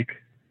too, like,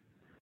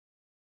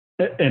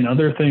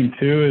 another thing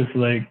too is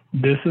like,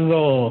 that's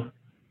all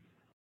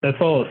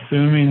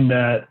assuming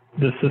that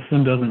the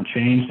system doesn't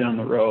change down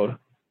the road.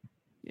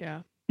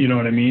 Yeah. You know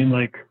what I mean?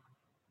 Like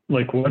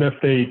what if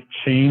they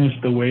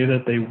changed the way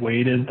that they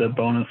weighted the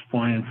bonus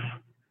points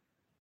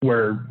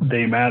where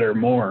they matter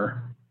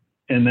more,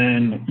 and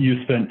then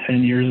you spent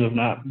 10 years of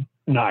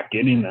not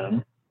getting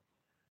them,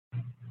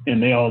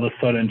 and they all of a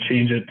sudden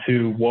change it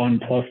to 1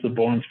 plus the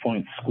bonus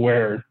point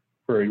squared,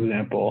 for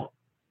example.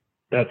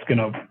 That's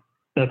gonna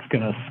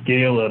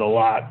scale it a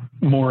lot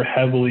more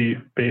heavily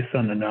based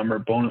on the number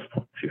of bonus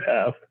points you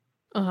have.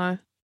 Uh-huh.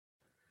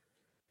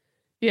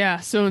 Yeah,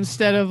 so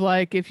instead of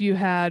like if you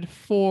had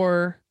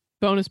 4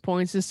 bonus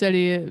points, instead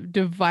of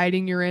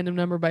dividing your random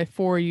number by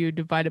 4, you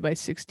divide it by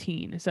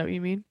 16. Is that what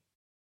you mean?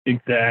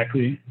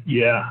 Exactly.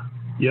 Yeah.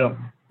 Yep.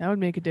 That would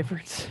make a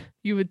difference.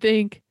 You would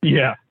think.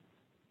 Yeah.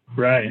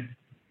 Right.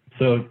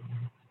 So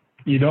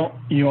you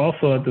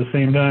also at the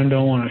same time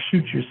don't want to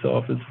shoot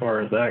yourself as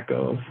far as that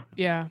goes.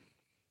 Yeah.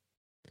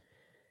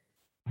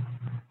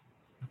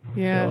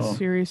 Yeah, So,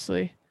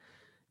 seriously.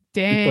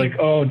 Dang. It's like,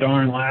 oh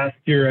darn, last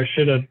year I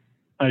should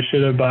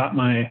have bought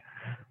my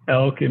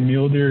elk and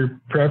mule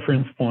deer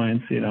preference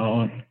points,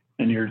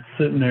 and you're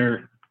sitting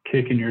there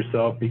kicking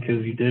yourself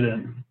because you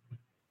didn't.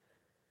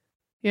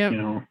 Yep.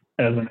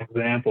 As an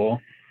example.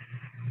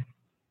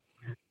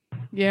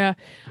 Yeah.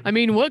 I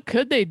mean, what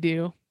could they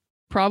do?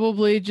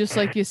 Probably just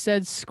like you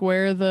said,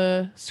 square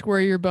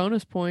your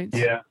bonus points.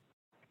 Yeah.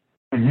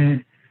 Mm-hmm.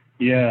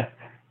 Yeah.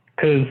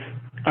 Because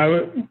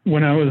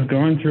when I was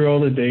going through all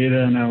the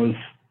data and I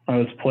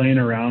was playing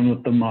around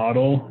with the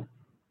model,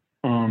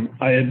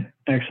 I had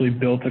actually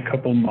built a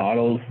couple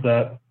models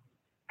that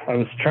I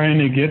was trying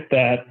to get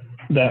that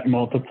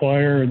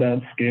multiplier,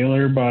 that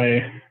scalar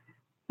by,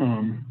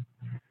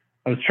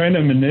 I was trying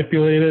to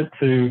manipulate it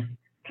to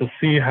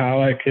see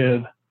how I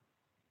could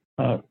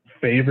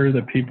favor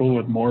the people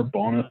with more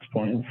bonus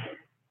points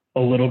a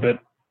little bit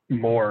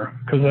more,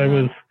 because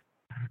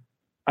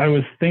I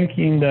was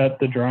thinking that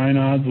the drawing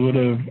odds would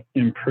have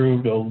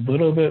improved a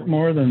little bit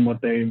more than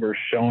what they were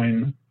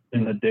showing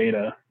in the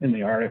data in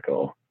the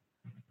article.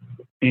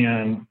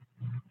 And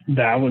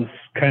that was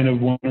kind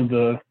of one of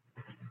the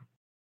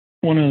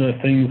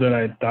things that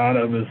I thought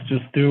of, is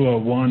just do a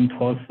 1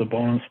 plus the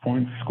bonus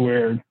points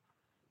squared.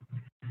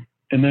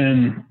 And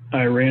then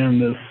I ran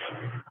this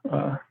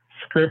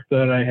script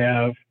that I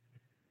have.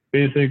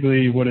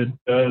 Basically what it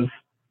does,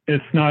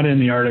 it's not in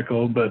the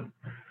article, but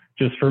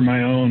just for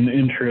my own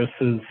interest,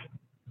 is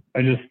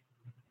I just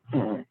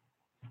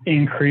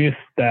increase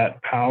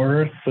that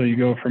power. So you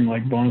go from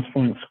like bonus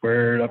point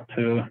squared up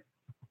to,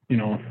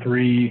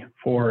 3,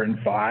 4, and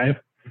 5.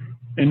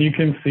 And you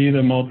can see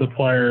the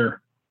multiplier,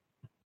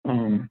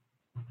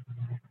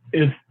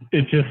 it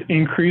just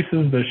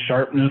increases the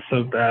sharpness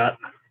of that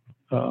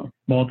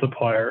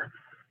multiplier.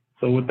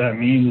 So what that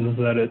means is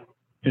that it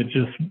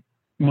just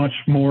much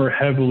more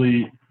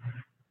heavily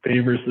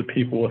favors the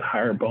people with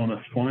higher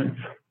bonus points.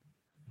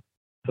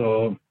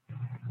 So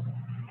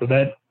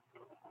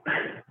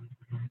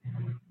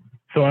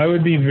So I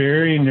would be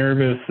very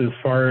nervous as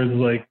far as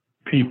like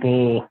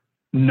people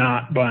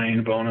not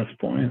buying bonus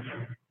points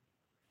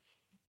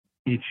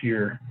each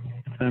year,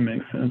 if that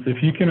makes sense.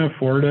 If you can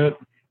afford it,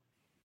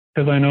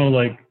 because I know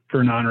like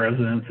for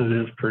non-residents it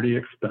is pretty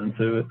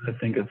expensive. I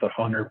think it's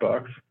 $100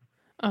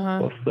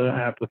 plus the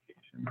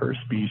application per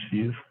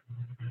species.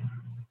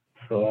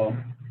 So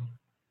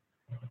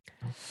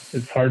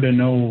it's hard to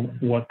know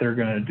what they're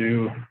going to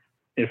do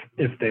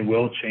if they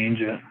will change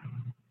it.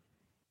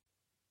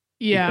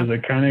 Yeah. Because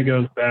it kind of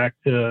goes back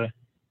to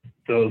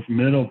those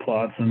middle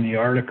plots in the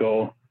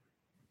article.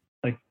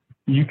 Like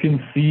you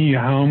can see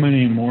how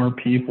many more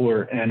people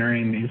are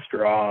entering these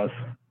draws.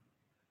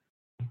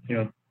 You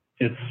know,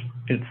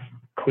 it's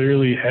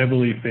clearly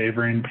heavily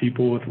favoring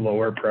people with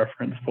lower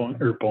preference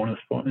point or bonus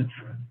points.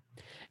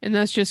 And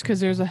that's just because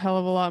there's a hell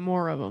of a lot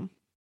more of them.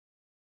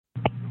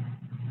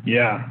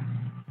 Yeah.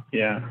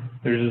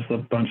 There's just a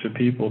bunch of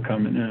people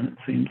coming in, it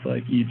seems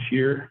like, each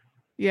year.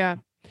 Yeah.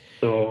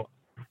 So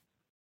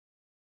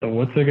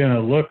what's it going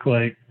to look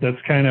like?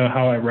 That's kind of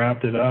how I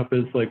wrapped it up,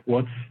 is like,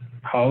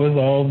 how is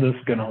all of this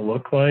going to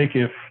look like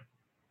if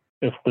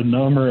the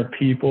number of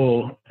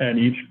people at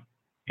each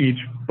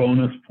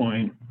bonus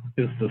point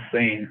is the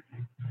same,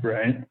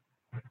 right?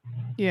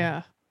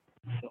 Yeah.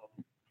 So.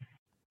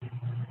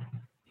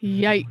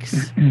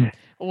 Yikes.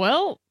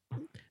 Well,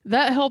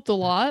 that helped a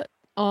lot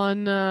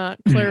on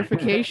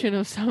clarification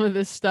of some of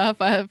this stuff.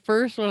 At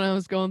first, when I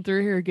was going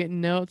through here getting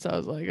notes, I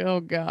was like, oh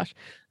gosh,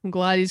 I'm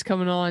glad he's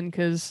coming on,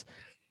 because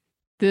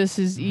this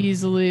is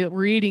easily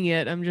reading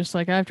it. I'm just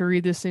like, I have to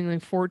read this thing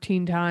like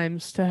 14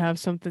 times to have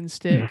something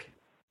stick.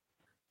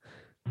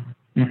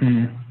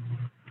 Mm-hmm.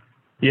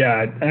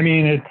 Yeah, I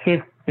mean, it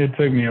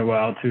took me a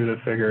while too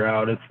to figure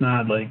out. It's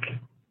not like,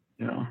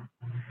 you know,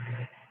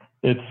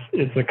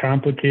 it's a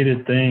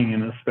complicated thing,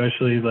 and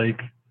especially like,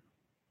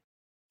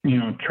 you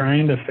know,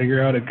 trying to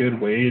figure out a good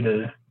way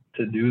to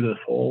do this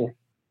whole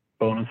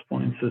bonus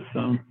point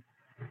system.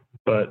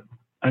 But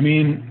I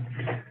mean,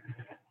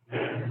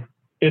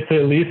 it's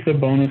at least a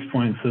bonus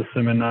point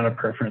system and not a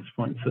preference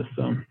point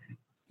system.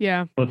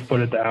 Yeah. Let's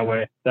put it that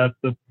way. That's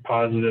the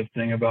positive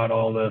thing about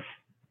all this.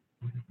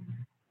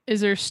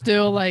 Is there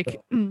still like,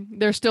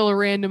 there's still a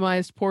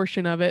randomized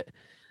portion of it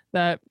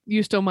that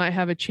you still might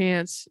have a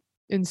chance,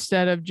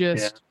 instead of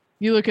just,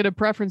 you look at a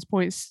preference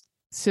points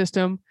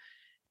system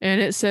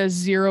and it says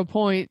 0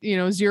 point,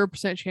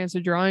 0% chance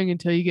of drawing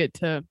until you get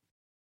to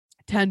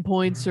 10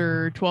 points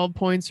or 12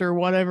 points or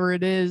whatever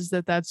it is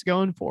that's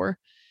going for.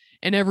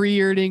 And every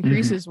year it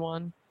increases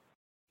one.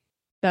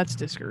 That's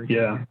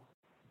discouraging.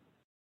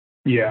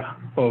 Yeah.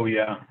 Oh,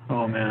 yeah.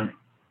 Oh, man.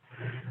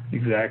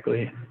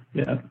 Exactly.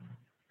 Yeah.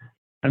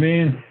 I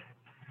mean,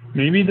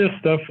 maybe this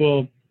stuff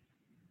will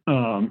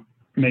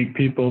make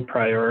people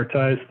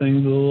prioritize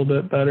things a little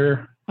bit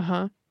better.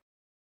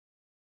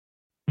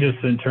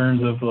 Just in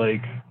terms of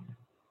like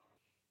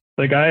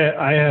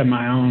I have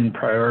my own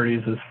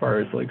priorities as far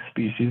as like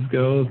species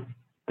goes.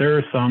 There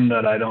are some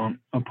that I don't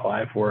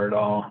apply for at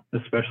all,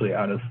 especially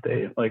out of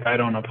state. Like I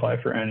don't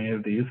apply for any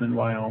of these in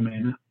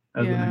Wyoming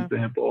as an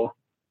example,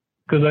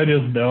 because I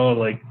just know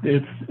like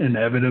it's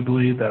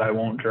inevitably that I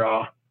won't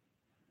draw.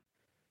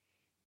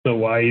 So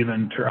why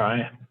even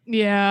try?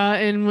 Yeah,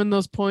 and when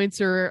those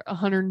points are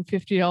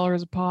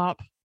 $150 a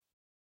pop,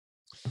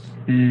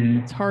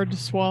 it's hard to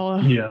swallow.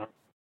 Yeah.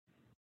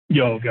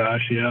 Yo,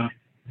 gosh,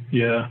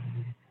 yeah.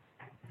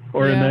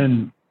 Or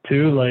then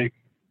too, like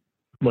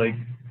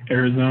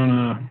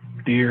Arizona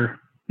deer,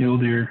 mule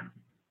deer.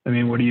 I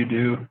mean, what do you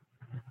do?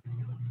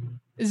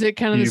 Is it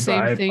kind of the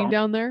same thing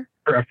down there?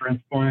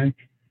 Preference points?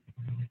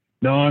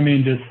 No, I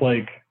mean just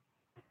like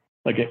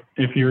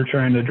if you're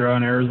trying to draw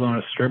an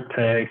Arizona strip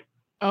tag.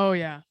 Oh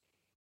yeah.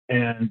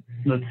 And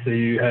let's say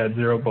you had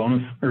 0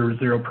 bonus or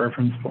 0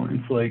 preference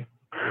points, like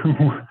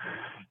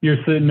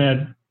you're sitting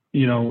at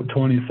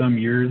 20 some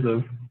years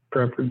of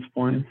preference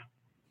points.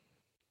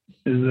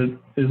 Is it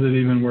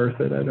even worth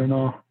it? I don't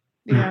know.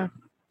 Yeah.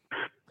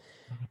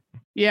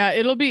 Yeah,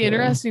 it'll be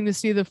interesting to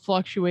see the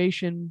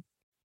fluctuation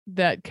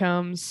that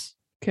comes,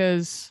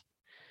 because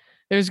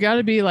there's got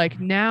to be like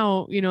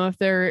now, if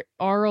there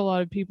are a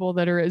lot of people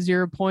that are at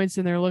 0 points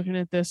and they're looking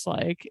at this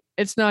like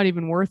it's not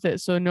even worth it,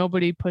 so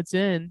nobody puts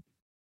in.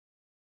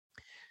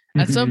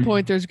 At some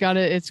point, it's got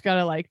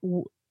to like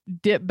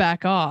dip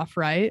back off,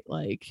 right?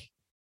 Like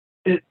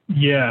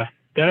yeah,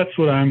 that's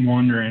what I'm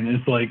wondering.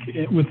 Is like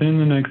within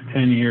the next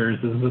 10 years,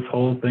 is this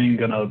whole thing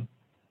gonna,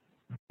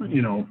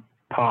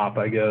 pop?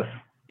 I guess.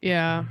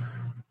 Yeah.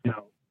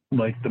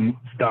 Like the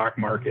stock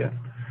market.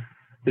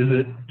 Is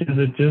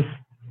it just?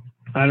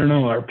 I don't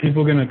know. Are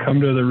people gonna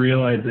come to the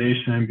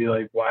realization and be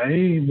like,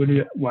 why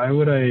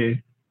would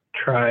I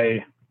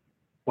try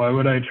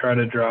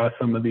to draw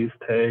some of these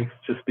tags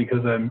just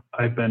because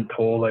I've been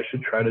told I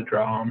should try to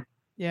draw them?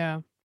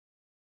 Yeah.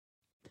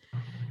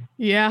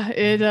 Yeah.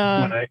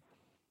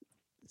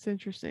 It's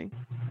interesting.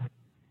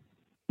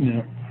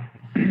 Yeah.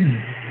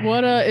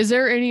 What is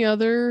there any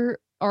other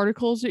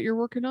articles that you're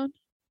working on?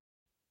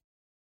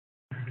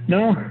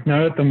 No,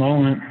 not at the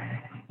moment.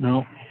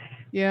 No.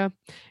 Yeah.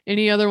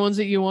 Any other ones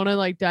that you want to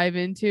like dive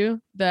into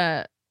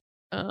that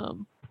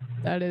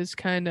that is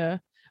kind of,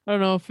 I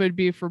don't know if it'd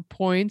be for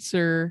points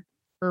or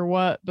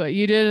what, but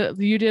you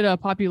did a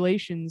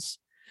populations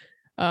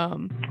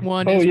one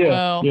Oh as yeah,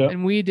 well, yeah.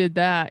 and we did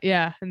that.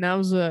 Yeah, and Hmm.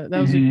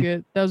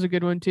 that was a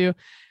good one too.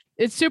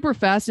 It's super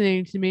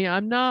fascinating to me.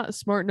 I'm not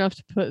smart enough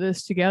to put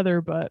this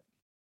together, but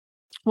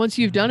once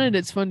you've done it,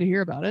 it's fun to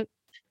hear about it.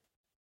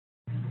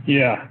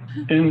 Yeah,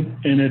 and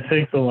it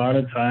takes a lot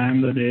of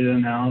time, the data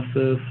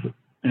analysis,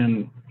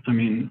 and I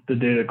mean the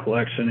data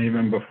collection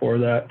even before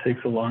that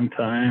takes a long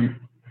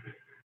time,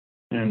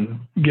 and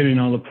getting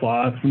all the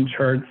plots and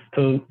charts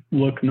to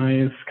look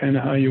nice, kind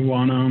of how you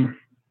want them,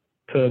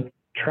 to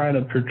try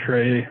to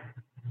portray,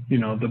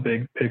 the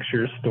big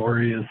picture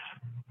story is,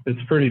 it's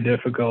pretty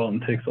difficult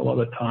and takes a lot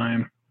of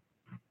time.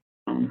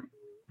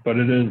 But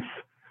it is,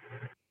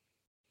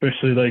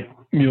 especially like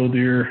mule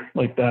deer,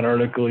 like that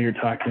article you're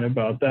talking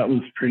about, that was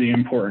pretty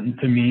important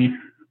to me.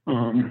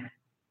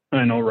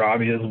 I know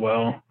Robbie as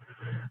well,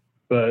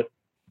 but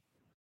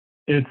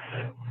it's,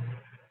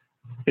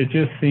 it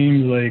just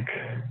seems like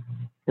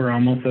we're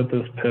almost at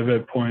this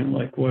pivot point.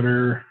 Like, what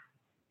are,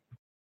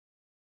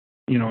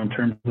 in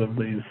terms of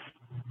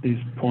these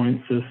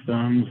point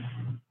systems,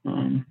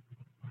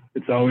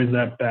 it's always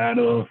that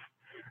battle of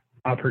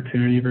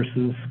opportunity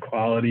versus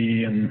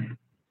quality, and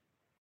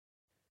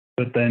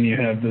but then you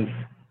have this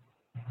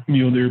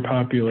mule deer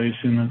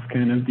population that's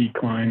kind of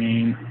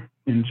declining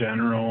in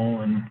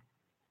general, and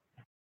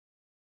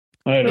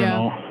I don't Yeah,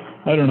 know.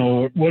 I don't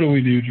know. What do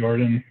we do,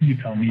 Jordan? You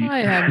tell me. I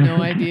have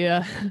no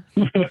idea.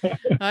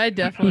 I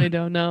definitely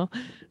don't know.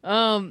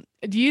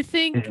 Do you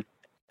think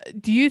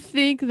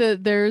that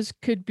there's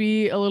could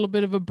be a little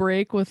bit of a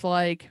break with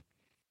like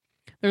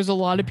there's a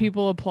lot of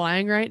people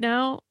applying right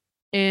now,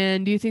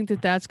 and do you think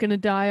that that's going to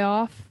die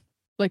off?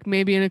 Like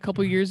maybe in a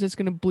couple years it's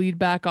going to bleed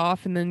back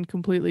off and then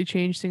completely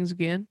change things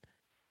again?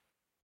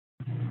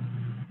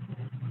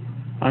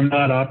 I'm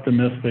not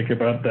optimistic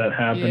about that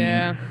happening,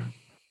 Yeah.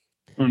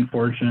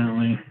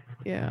 unfortunately.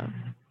 Yeah.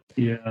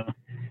 Yeah.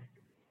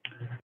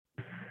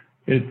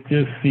 It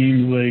just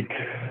seems like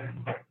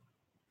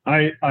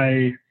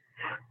I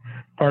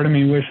part of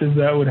me wishes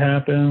that would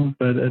happen,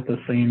 but at the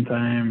same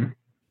time,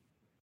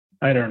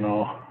 I don't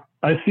know.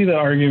 I see the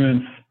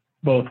arguments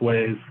both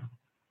ways.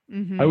 I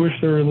Mhm. wish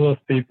there were less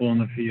people in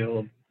the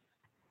field,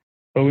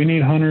 but we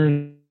need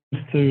hunters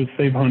to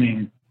save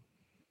hunting.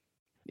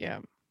 Yeah.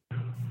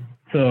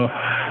 So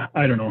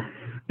I don't know.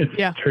 It's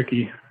Yeah.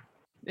 tricky.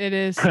 It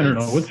is. I don't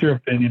know. What's your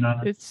opinion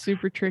on it? It's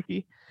super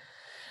tricky.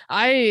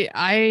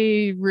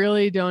 I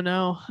really don't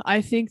know.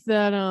 I think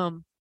that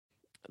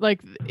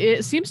like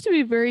it seems to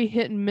be very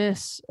hit and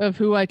miss of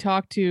who I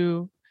talk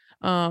to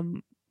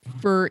um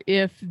for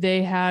if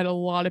they had a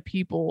lot of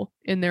people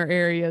in their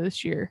area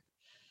this year.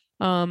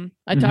 I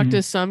talked Mm-hmm.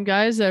 to some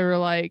guys that were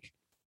like,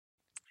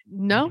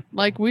 no,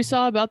 like we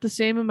saw about the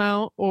same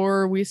amount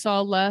or we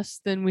saw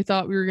less than we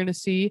thought we were going to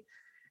see.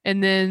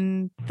 And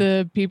then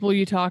the people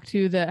you talk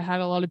to that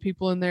had a lot of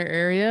people in their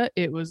area,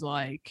 it was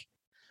like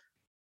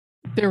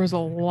there was a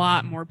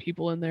lot more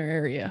people in their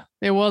area.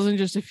 It wasn't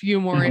just a few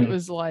more, it Mm-hmm.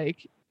 was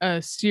like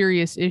a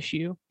serious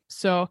issue.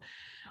 So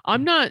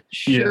I'm not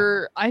Yeah.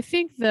 sure. I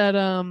think that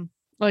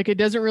like it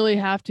doesn't really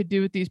have to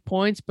do with these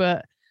points,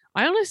 but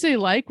I honestly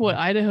like what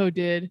Idaho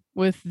did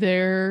with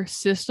their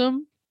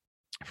system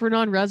for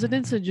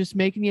non-residents and just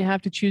making you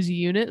have to choose a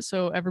unit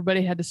so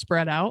everybody had to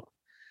spread out.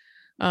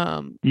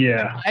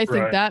 Yeah. I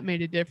think Right. that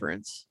made a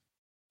difference.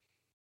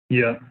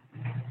 Yep.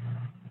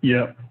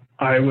 Yep.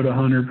 I would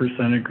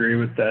 100% agree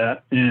with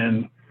that.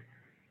 And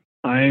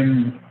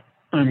I'm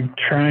I'm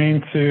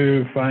trying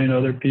to find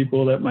other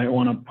people that might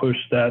want to push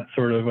that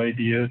sort of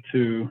idea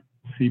to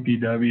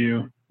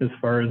CPW as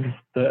far as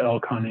the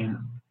elk hunting,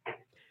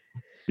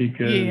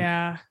 because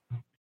Yeah.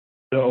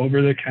 the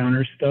over the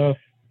counter stuff,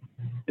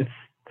 it's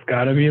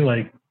got to be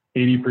like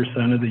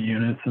 80% of the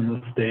units in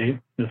the state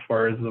as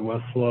far as the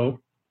West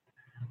Slope,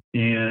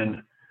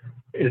 and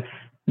it's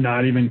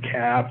not even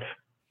capped.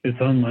 It's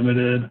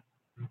unlimited,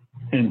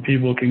 and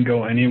people can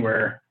go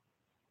anywhere.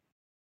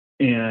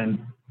 And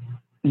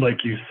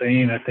like you're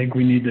saying, I think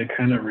we need to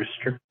kind of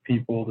restrict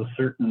people to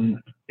certain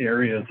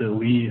areas at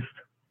least,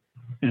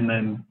 and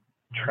then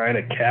try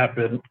to cap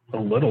it a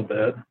little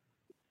bit,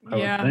 I would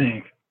Yeah.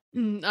 think.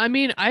 I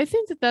mean, I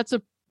think that that's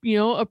a,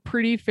 a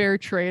pretty fair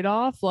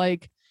trade-off.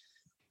 Like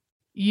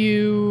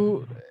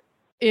you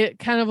it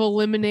kind of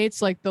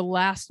eliminates like the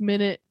last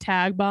minute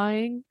tag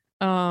buying.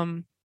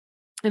 Um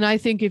and I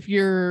think if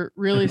you're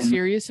really Mhm.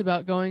 serious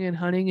about going and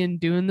hunting and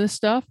doing this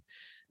stuff,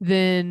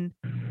 then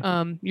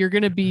you're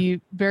going to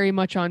be very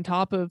much on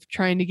top of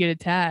trying to get a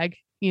tag,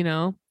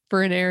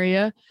 for an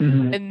area.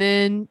 Mhm. And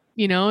then,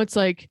 it's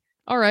like,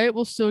 all right,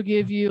 we'll still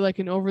give you like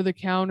an over the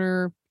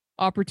counter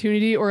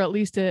opportunity or at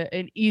least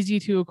an easy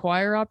to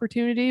acquire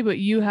opportunity, but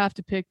you have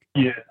to pick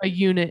Yeah, a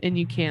unit and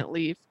you can't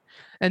leave.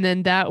 And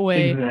then that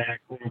way,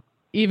 exactly.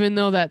 even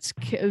though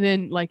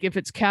then like if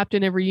it's capped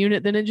in every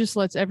unit, then it just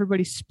lets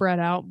everybody spread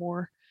out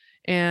more.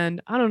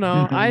 And I don't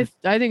know, Mhm.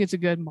 I think it's a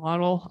good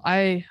model.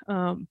 I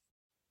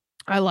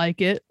I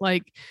like it.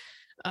 Like,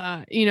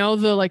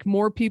 the like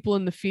more people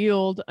in the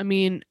field. I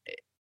mean,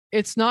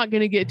 it's not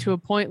going to get to a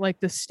point like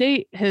the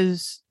state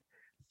has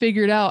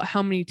figured out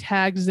how many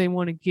tags they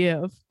want to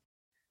give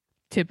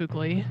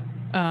typically.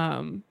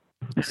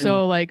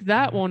 So like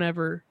that won't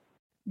ever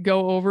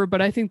go over,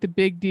 but I think the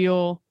big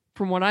deal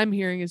from what I'm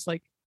hearing is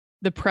like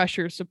the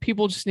pressure. So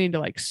people just need to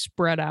like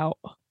spread out.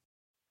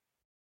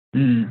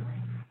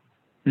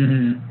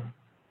 Mm-hmm.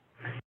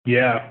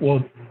 Yeah,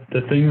 well,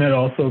 the thing that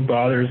also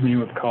bothers me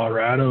with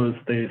Colorado is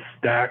they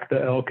stack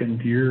the elk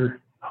and deer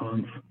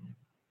hunts.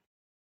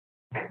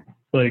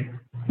 Like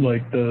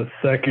the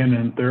second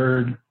and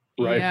third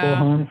rifle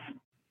hunts.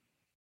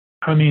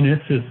 I mean,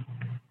 it's just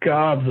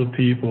gobs of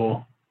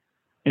people,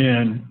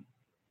 and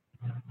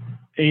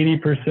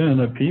 80% of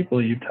the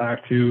people you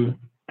talk to,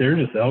 they're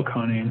just elk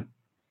hunting.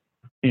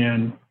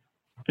 And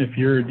if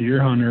you're a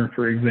deer hunter,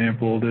 for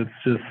example, that's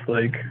just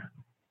like,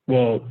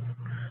 well,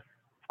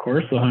 of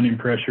course the hunting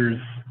pressure's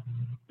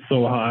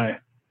so high.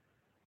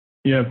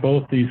 You have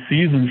both these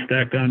seasons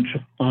stacked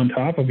on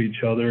top of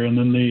each other, and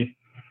then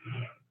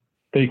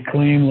they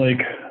claim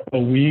like a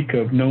week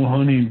of no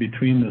hunting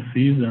between the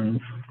seasons.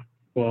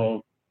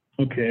 Well,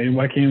 okay,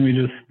 why can't we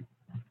just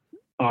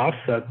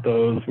offset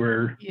those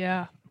where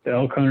the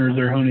elk hunters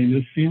are hunting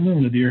this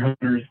season, the deer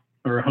hunters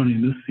are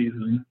hunting this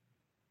season,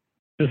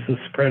 just to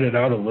spread it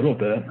out a little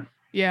bit.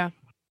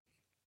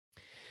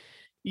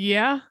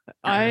 Yeah,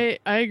 I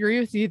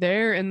agree with you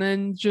there. And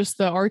then just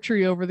the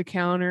archery over the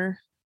counter,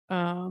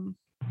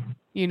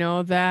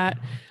 that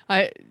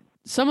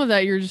some of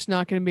that you're just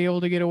not going to be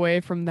able to get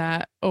away from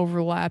that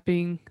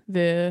overlapping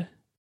the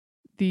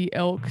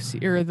elks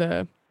or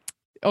the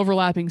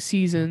overlapping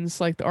seasons.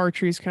 Like the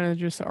archery is kind of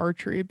just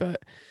archery,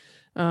 but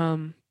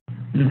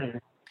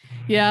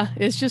yeah,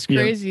 it's just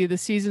crazy. The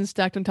seasons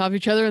stacked on top of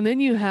each other, and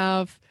then you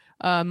have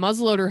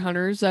muzzleloader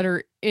hunters that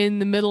are in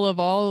the middle of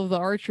all of the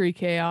archery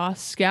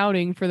chaos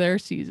scouting for their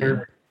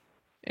season.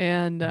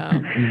 And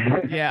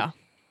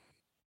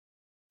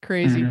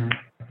crazy.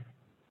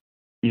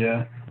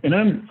 Yeah. And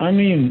I'm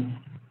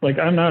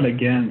not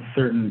against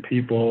certain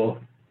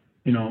people,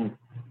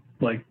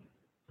 like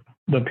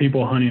the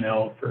people hunting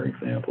elk, for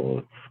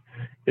example.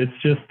 It's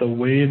just the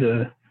way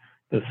the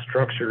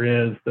structure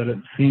is that it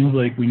seems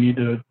like we need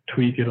to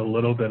tweak it a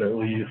little bit at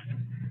least.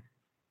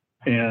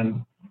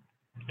 And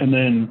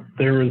then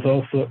there was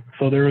a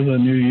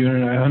new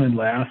unit I hunted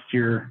last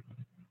year.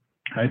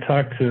 I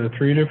talked to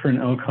 3 different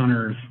elk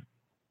hunters,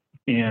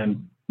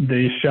 and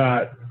they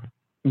shot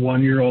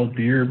 1-year-old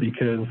deer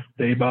because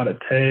they bought a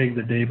tag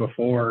the day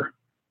before.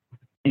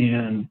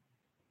 And,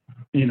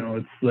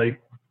 it's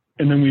like,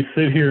 and then we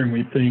sit here and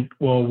we think,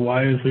 well,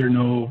 why is there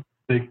no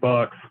big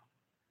bucks?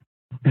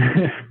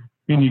 I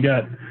mean, you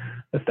got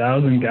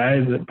 1,000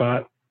 guys that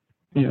bought,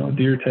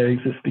 deer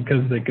tags just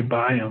because they could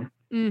buy them.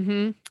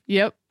 Mm-hmm.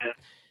 Yep.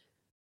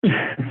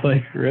 It's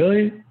like,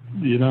 really?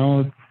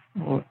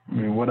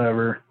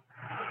 Whatever.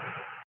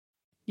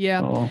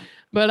 Yeah. So,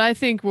 but I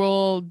think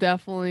we'll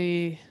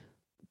definitely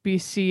be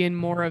seeing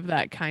more of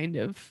that kind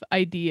of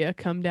idea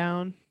come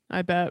down,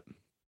 I bet.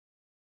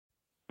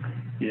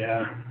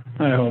 Yeah,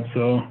 I hope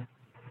so.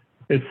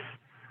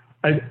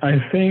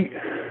 I think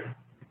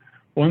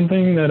one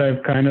thing that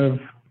I've kind of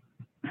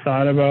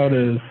thought about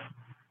is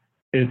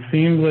it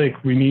seems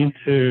like we need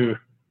to,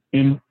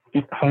 in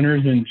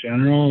hunters in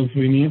general, is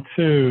we need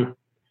to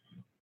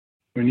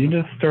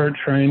start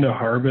trying to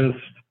harvest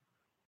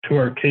to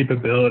our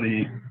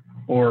capability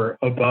or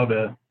above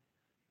it.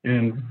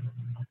 And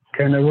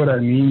kind of what I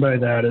mean by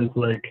that is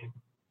like,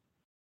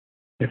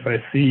 if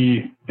I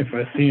see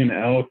an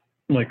elk,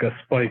 like a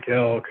spike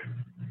elk,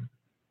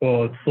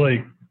 well, it's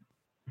like,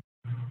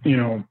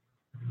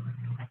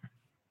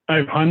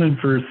 I've hunted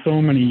for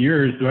so many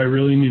years. Do I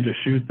really need to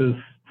shoot this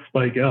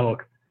spike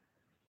elk?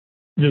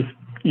 Just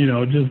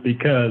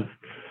because,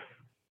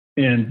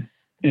 and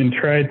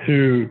try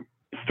to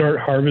start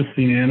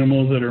harvesting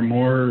animals that are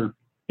more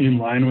in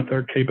line with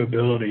our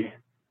capability. If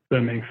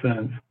that makes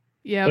sense.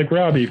 Yeah. Like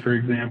Robbie, for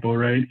example,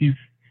 right?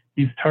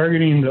 He's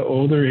targeting the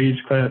older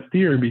age class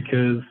deer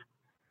because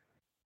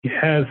he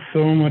has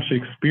so much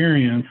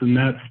experience and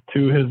that's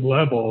to his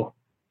level.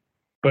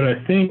 But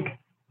I think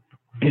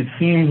it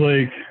seems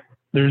like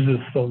there's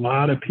just a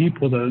lot of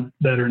people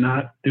that are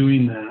not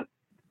doing that.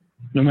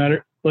 No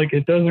matter, like,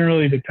 it doesn't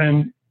really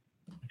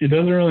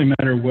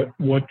matter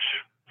which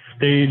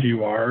stage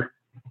you are.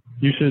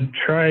 You should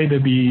try to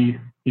be,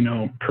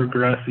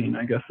 progressing,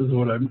 I guess is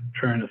what I'm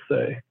trying to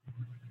say.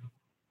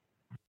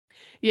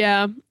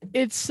 Yeah,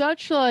 it's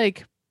such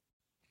like,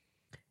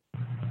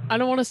 I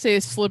don't want to say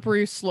a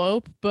slippery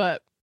slope,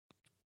 but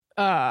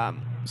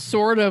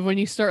sort of when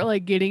you start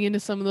like getting into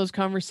some of those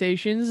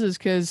conversations is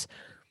because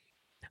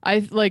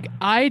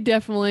I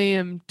definitely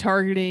am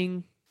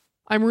targeting,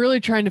 I'm really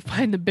trying to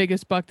find the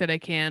biggest buck that I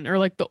can, or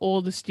like the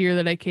oldest deer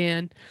that I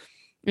can.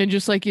 And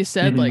just like you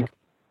said, like,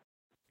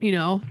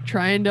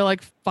 trying to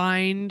like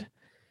find,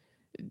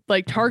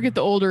 like target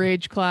the older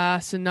age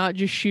class and not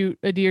just shoot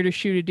a deer to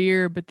shoot a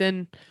deer. But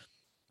then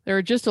there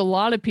are just a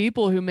lot of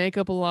people who make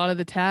up a lot of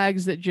the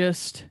tags that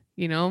just,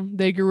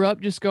 they grew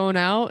up just going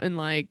out and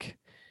like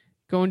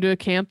going to a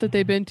camp that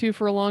they've been to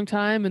for a long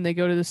time, and they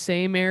go to the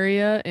same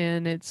area,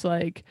 and it's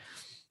like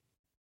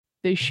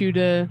they shoot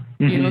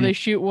they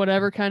shoot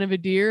whatever kind of a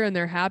deer and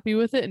they're happy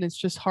with it. And it's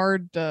just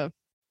hard to,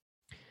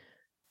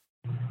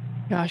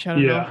 gosh, I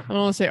don't know. I don't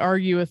want to say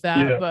argue with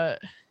that,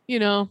 but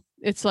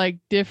it's like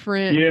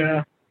different.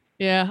 Yeah.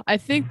 Yeah. I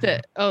think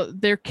that, I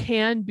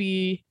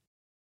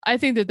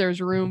think that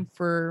there's room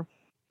for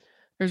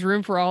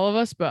all of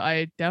us, but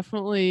I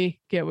definitely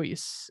get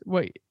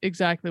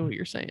exactly what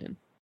you're saying.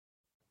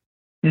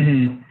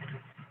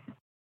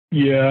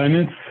 Yeah.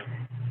 And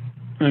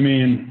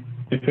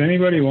if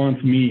anybody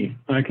wants meat,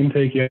 I can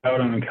take you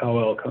out on a cow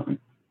elk hunt.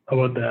 How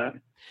about that?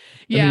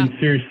 Yeah.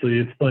 Seriously,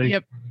 it's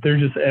like they're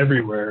just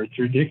everywhere. It's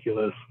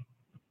ridiculous.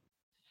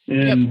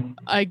 And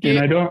I do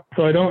not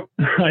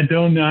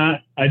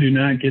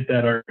get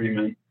that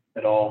argument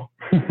at all.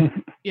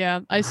 Yeah,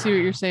 I see what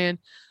you're saying.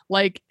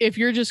 Like, if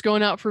you're just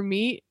going out for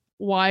meat,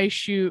 why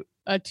shoot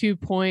a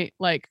 2-point,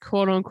 like,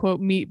 quote unquote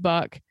meat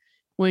buck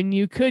when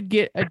you could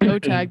get a doe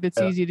tag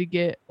that's easy to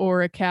get,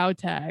 or a cow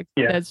tag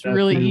that's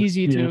really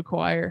easy to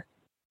acquire?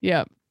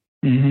 Yeah.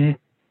 Yeah.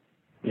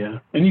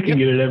 And you can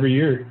get it every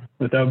year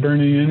without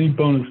burning any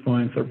bonus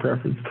points or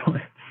preference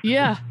points.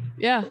 Yeah.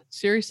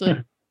 Seriously.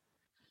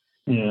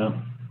 Yeah.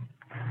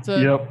 It's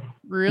a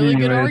really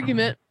good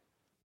argument.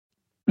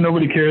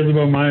 Nobody cares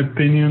about my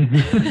opinion.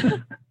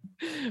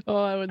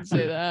 Oh, I wouldn't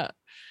say that.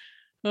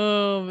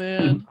 Oh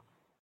man.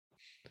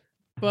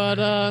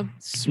 But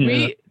sweet.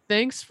 Yeah.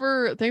 Thanks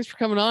for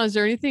coming on. Is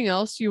there anything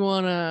else you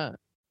wanna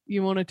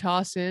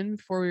toss in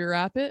before we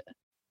wrap it?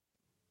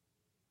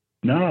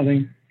 No, I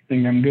think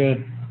I'm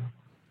good.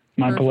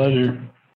 My pleasure.